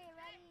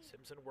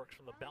 Simpson works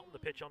from the belt. The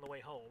pitch on the way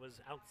home is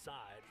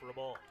outside for a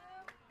ball.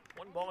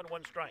 1 ball and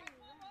 1 strike.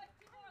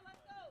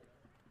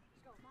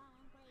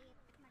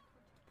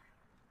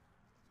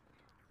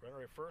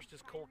 Runner at first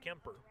is Cole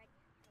Kemper,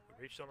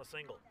 who reached on a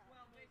single.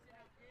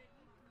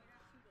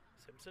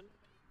 Simpson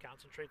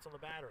concentrates on the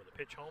batter. The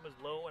pitch home is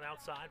low and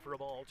outside for a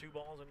ball. 2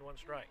 balls and 1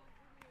 strike.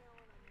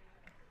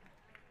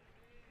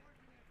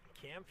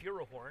 Cam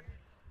Furahorn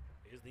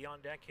is the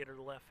on-deck hitter,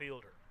 the left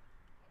fielder.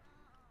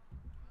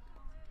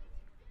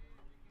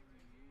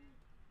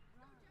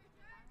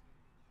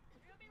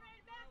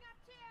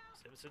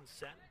 Simpson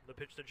set. The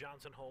pitch to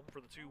Johnson home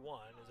for the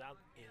 2-1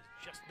 is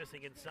just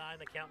missing inside.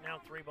 The count now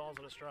 3 balls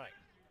and a strike.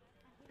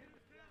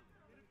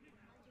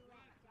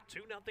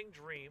 2-0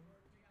 Dream.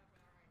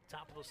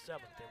 Top of the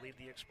 7th. They lead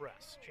the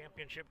Express.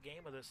 Championship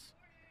game of this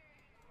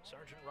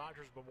Sergeant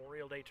Rogers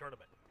Memorial Day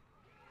Tournament.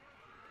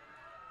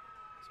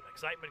 Some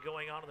excitement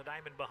going on in the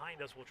diamond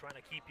behind us. We'll try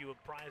to keep you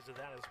apprised of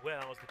that as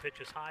well as the pitch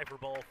is high for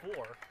ball 4.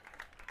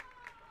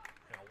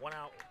 And a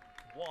 1-out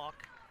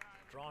walk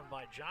drawn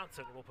by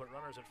Johnson will put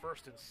runners at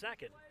first and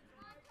second.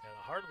 And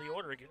the heart of the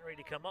order getting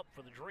ready to come up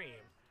for the Dream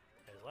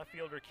as left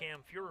fielder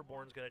Cam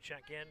Furahorn is going to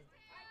check in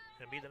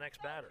and be the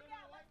next batter.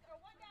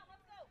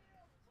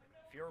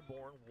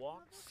 Furahorn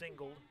walked,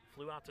 singled,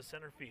 flew out to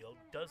center field,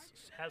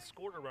 has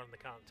scored a run in the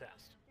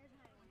contest.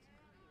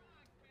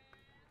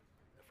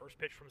 The first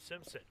pitch from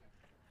Simpson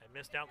and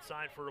missed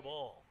outside for a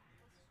ball.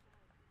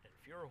 And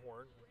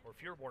Furahorn,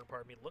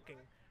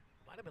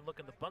 might have been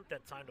looking to bunt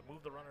that time to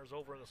move the runners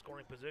over in the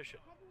scoring position.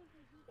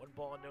 1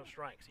 ball and no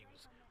strikes. He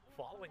was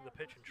following the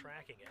pitch and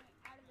tracking it.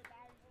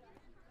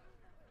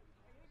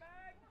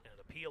 And an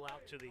appeal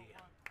out to the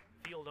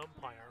field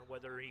umpire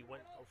whether he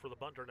went for the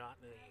bunt or not,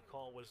 and the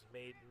call was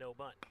made no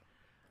bunt.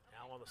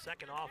 Now on the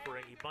second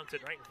offering, he bunts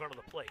it right in front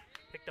of the plate.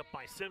 Picked up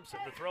by Simpson.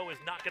 The throw is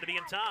not going to be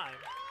in time.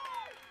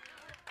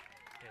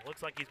 It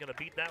looks like he's going to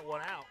beat that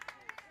one out.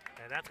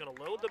 And that's going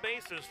to load the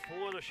bases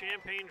for the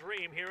Champaign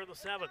Dream here in the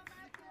 7th.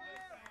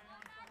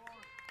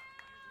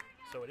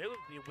 So it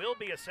will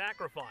be a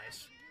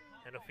sacrifice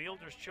and a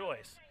fielder's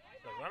choice.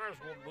 The runners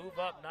will move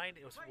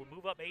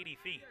up 80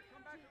 feet.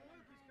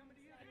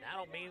 And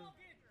that'll mean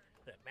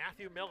that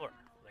Matthew Miller,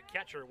 the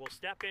catcher, will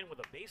step in with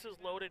the bases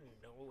loaded and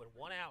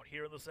one out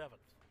here in the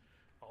 7th.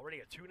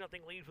 Already a 2-0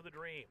 lead for the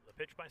Dream. The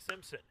pitch by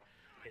Simpson.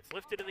 It's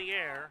lifted in the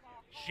air,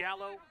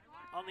 shallow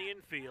on the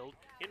infield.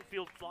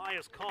 Infield fly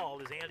is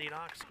called as Andy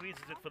Knox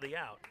squeezes it for the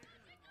out.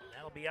 And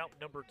that'll be out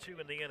number 2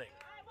 in the inning.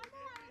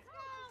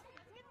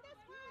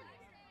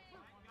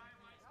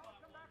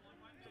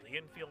 So the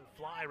infield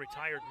fly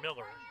retired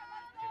Miller,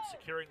 and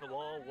securing the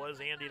wall was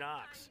Andy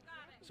Knox.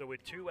 So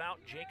with 2 out,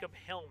 Jacob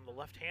Helm, the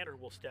left-hander,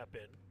 will step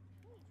in.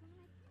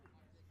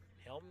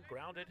 Helm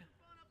grounded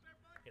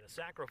in a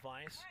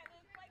sacrifice.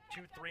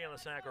 2-3 on the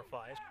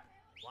sacrifice.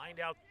 Lined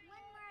out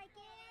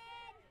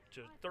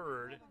to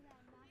third,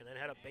 and then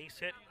had a base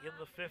hit in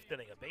the 5th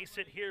inning. A base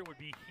hit here would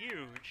be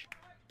huge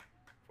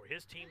for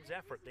his team's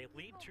effort. They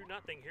lead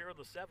 2-0 here in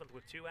the 7th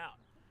with 2 out.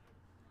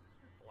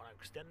 Want to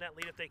extend that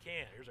lead if they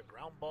can. Here's a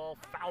ground ball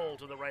foul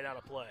to the right out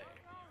of play.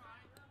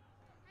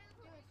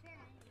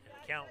 And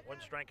the count,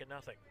 1 strike and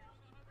nothing.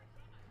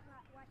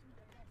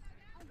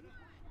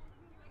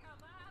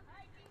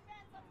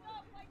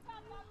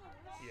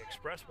 The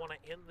Express want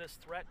to end this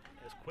threat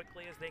as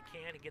quickly as they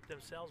can and get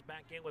themselves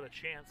back in with a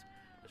chance,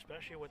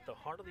 especially with the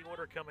heart of the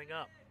order coming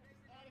up.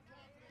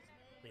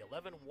 The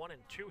 11, 1,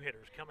 and 2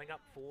 hitters coming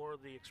up for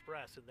the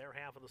Express in their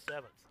half of the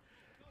 7th.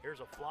 Here's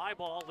a fly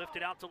ball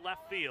lifted out to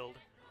left field.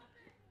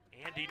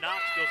 Andy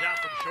Knox goes out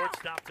from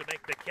shortstop to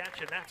make the catch,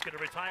 and that's going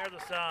to retire the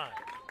side.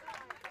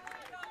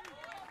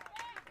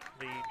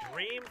 The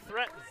Dream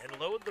threaten and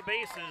load the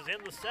bases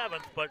in the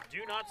 7th, but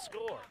do not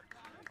score.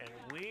 And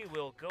we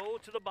will go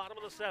to the bottom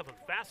of the 7th.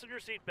 Fasten your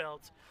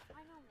seatbelts.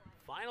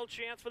 Final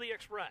chance for the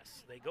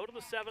Express. They go to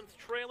the 7th,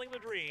 trailing the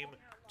Dream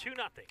 2-0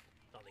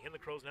 on the In the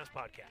Crow's Nest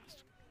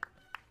podcast.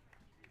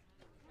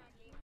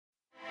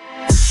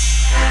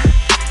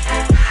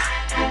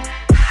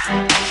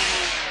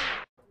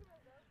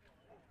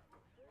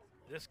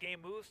 This game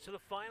moves to the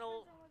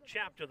final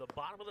chapter, the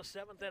bottom of the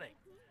 7th inning.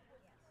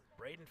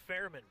 Braden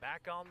Fairman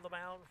back on the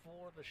mound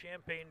for the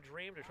Champaign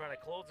Dream to try to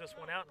close this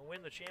one out and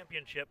win the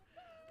championship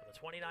for the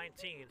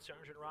 2019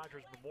 Sergeant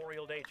Rogers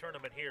Memorial Day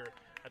Tournament here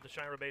at the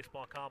Shira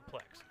Baseball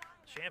Complex.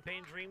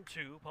 Champaign Dream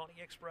 2, Pony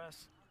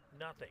Express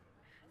nothing.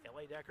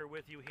 L.A. Decker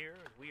with you here.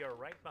 We are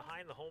right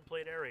behind the home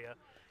plate area,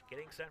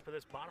 getting set for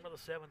this bottom of the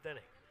 7th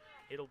inning.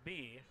 It'll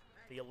be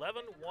the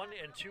 11, 1,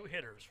 and 2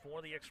 hitters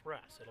for the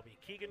Express. It'll be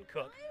Keegan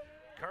Cook,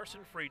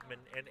 Carson Friedman,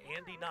 and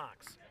Andy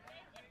Knox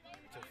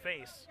to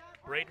face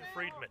Braden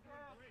Friedman.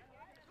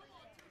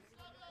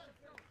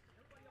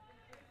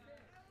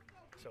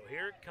 So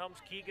here comes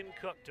Keegan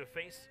Cook to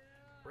face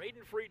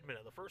Braden Friedman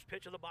at the first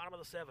pitch of the bottom of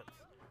the 7th.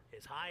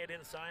 Is high and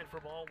inside for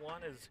ball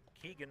 1 as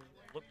Keegan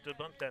looked to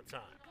bunt that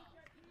time.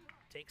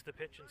 Takes the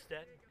pitch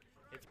instead.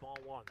 It's ball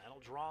 1. That'll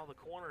draw the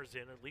corners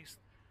in, at least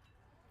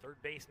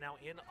third base now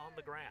in on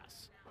the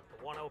grass.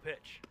 The 1-0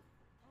 pitch.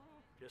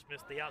 Just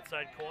missed the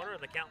outside corner,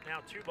 and the count now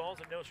 2 balls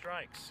and no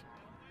strikes.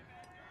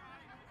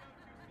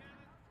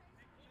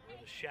 In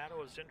the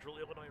shadow of Central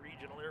Illinois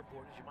Regional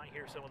Airport, as you might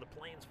hear some of the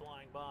planes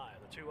flying by.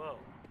 The 2-0.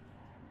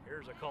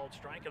 Here's a called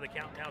strike, and the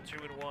count now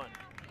 2-1.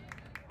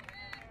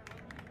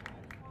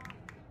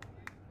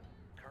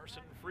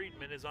 Carson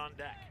Friedman is on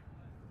deck.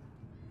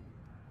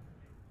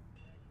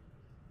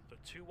 The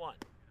 2-1.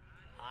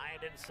 High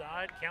and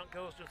inside, count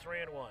goes to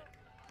 3-1.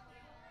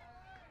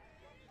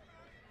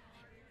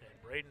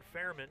 And Braden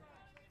Fairman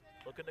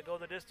looking to go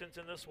the distance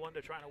in this one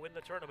to try to win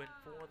the tournament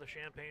for the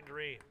Champaign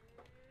Dream.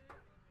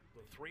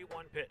 The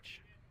 3-1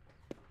 pitch.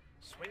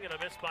 Swing and a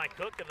miss by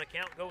Cook, and the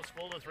count goes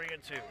full to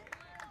 3-2.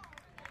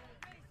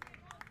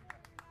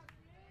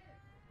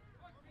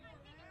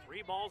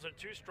 3 balls and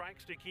 2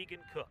 strikes to Keegan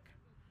Cook.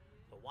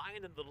 The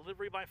wind and the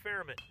delivery by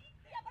Fairman.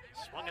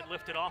 Swung and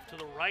lifted off to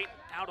the right,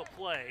 out of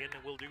play, and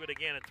we'll do it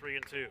again at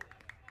 3-2.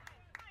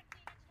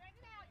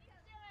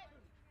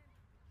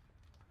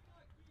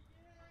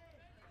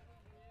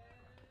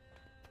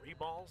 Three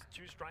balls,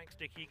 2 strikes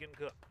to Keegan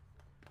Cook.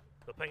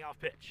 The payoff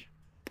pitch.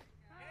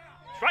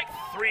 Strike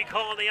 3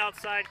 call on the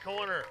outside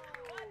corner.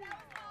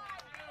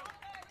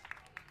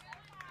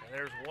 And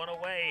there's one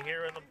away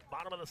here in the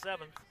bottom of the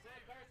 7th.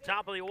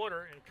 Top of the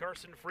order, and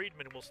Carson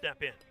Friedman will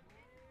step in.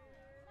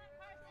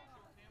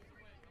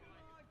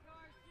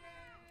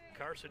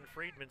 Carson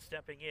Friedman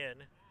stepping in.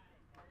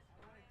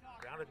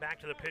 Grounded back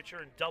to the pitcher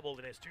and doubled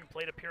in his 2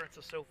 plate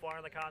appearances so far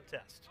in the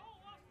contest.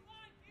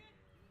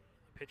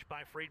 Pitch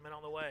by Friedman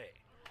on the way.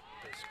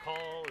 This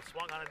call is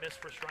swung on and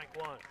missed for strike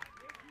 1.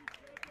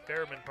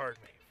 Fairman,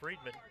 pardon me.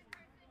 Friedman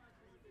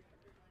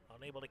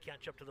unable to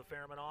catch up to the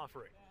Fairman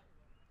offering.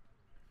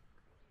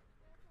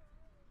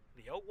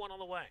 The 0-1 on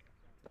the way.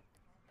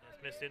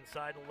 missed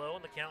inside and low,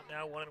 and the count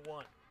now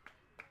 1-1.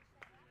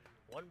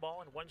 1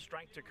 ball and 1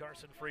 strike to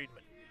Carson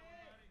Friedman.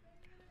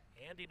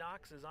 Andy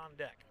Knox is on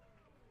deck.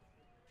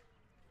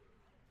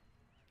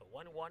 The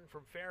 1-1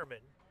 from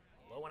Fairman.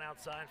 Low and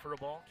outside for a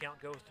ball. Count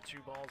goes to 2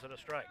 balls and a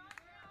strike.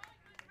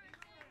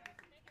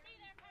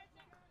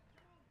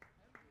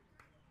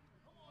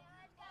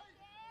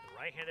 The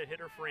right-handed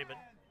hitter Freeman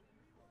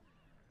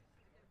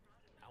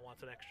now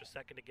wants an extra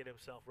second to get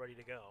himself ready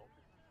to go.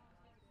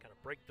 Kind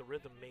of break the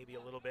rhythm maybe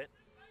a little bit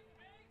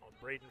on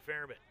Braden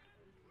Fairman.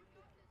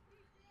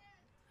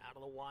 Out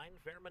of the wind,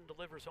 Fairman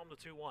delivers home the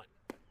 2-1.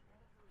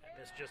 And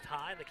this just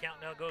high, the count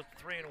now goes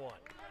to 3-1.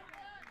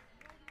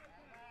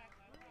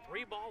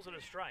 3 balls and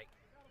a strike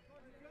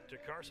to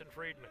Carson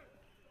Friedman.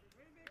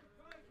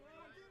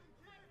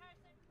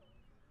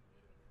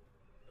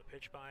 The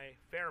pitch by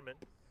Fairman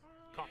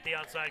caught the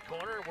outside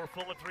corner, and we're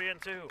full at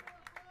 3-2.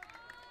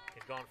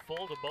 He's gone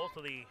full to both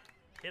of the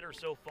hitters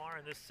so far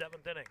in this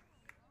 7th inning.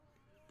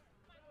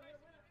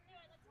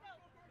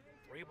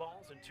 3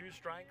 balls and 2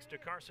 strikes to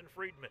Carson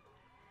Friedman.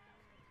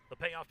 The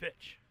payoff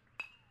pitch.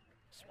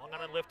 Swung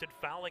on and lifted,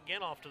 foul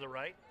again off to the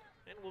right,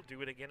 and we'll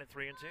do it again at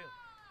 3-2.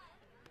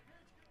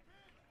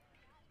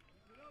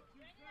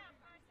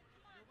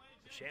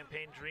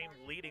 Champagne Dream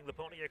leading the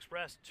Pony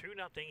Express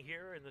 2-0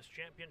 here in this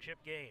championship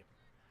game.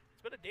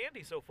 It's been a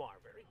dandy so far.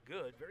 Very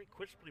good, very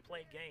crisply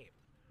played game.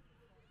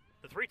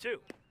 The 3-2.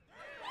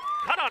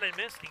 Cut on and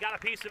missed. He got a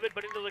piece of it,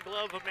 but into the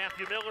glove of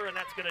Matthew Miller, and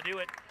that's going to do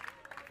it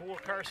for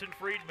Carson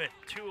Friedman.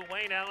 2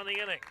 away now in the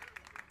inning.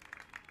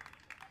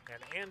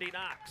 And Andy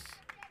Knox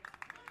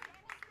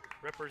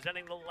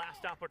representing the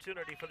last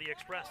opportunity for the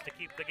Express to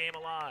keep the game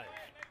alive.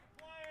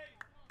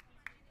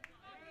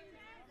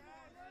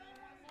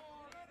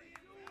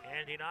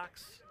 Andy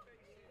Knox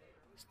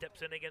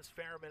steps in against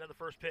Fairman at the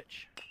first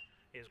pitch.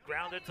 Is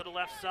grounded to the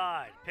left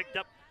side. Picked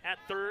up at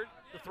third.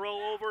 The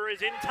throw over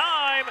is in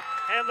time.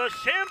 And the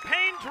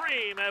Champagne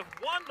Dream have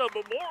won the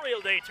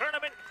Memorial Day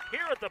tournament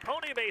here at the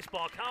Pony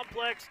Baseball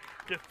Complex,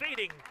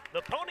 defeating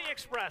the Pony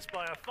Express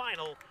by a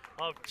final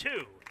of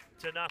 2-0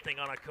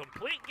 on a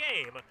complete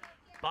game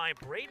by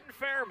Braden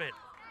Fairman.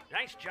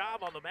 Nice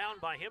job on the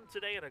mound by him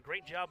today, and a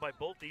great job by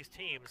both these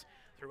teams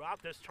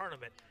throughout this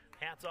tournament.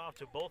 Hats off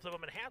to both of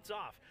them, and hats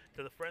off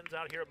to the friends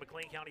out here at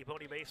McLean County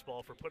Pony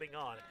Baseball for putting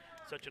on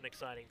such an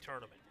exciting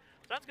tournament.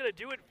 So that's going to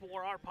do it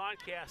for our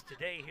podcast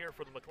today here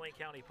from the McLean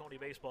County Pony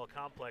Baseball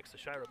Complex, the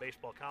Shira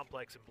Baseball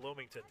Complex in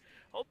Bloomington.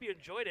 Hope you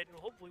enjoyed it, and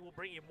hopefully we'll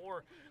bring you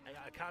more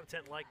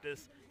content like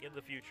this in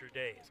the future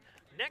days.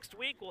 Next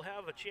week, we'll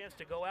have a chance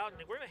to go out,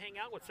 and we're going to hang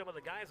out with some of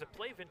the guys that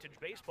play vintage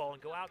baseball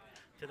and go out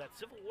to that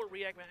Civil War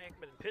reenactment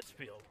in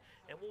Pittsfield,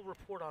 and we'll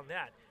report on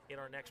that in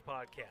our next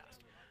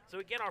podcast. So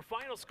again, our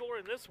final score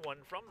in this one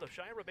from the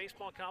Shira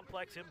Baseball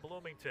Complex in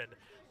Bloomington,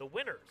 the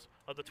winners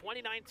of the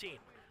 2019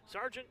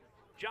 Sergeant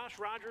Josh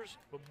Rogers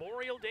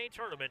Memorial Day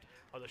Tournament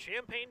are the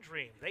Champagne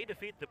Dream. They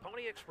defeat the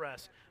Pony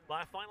Express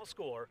by a final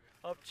score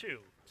of 2-0.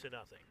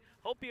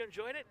 Hope you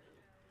enjoyed it.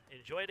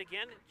 Enjoy it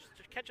again.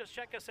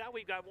 Check us out.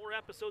 We've got more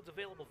episodes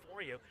available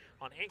for you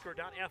on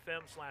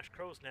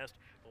anchor.fm/crowsnest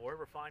or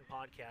wherever fine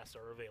podcasts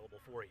are available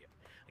for you.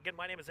 Again,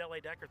 my name is L.A.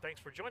 Decker. Thanks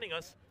for joining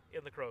us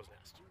in the Crow's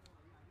Nest.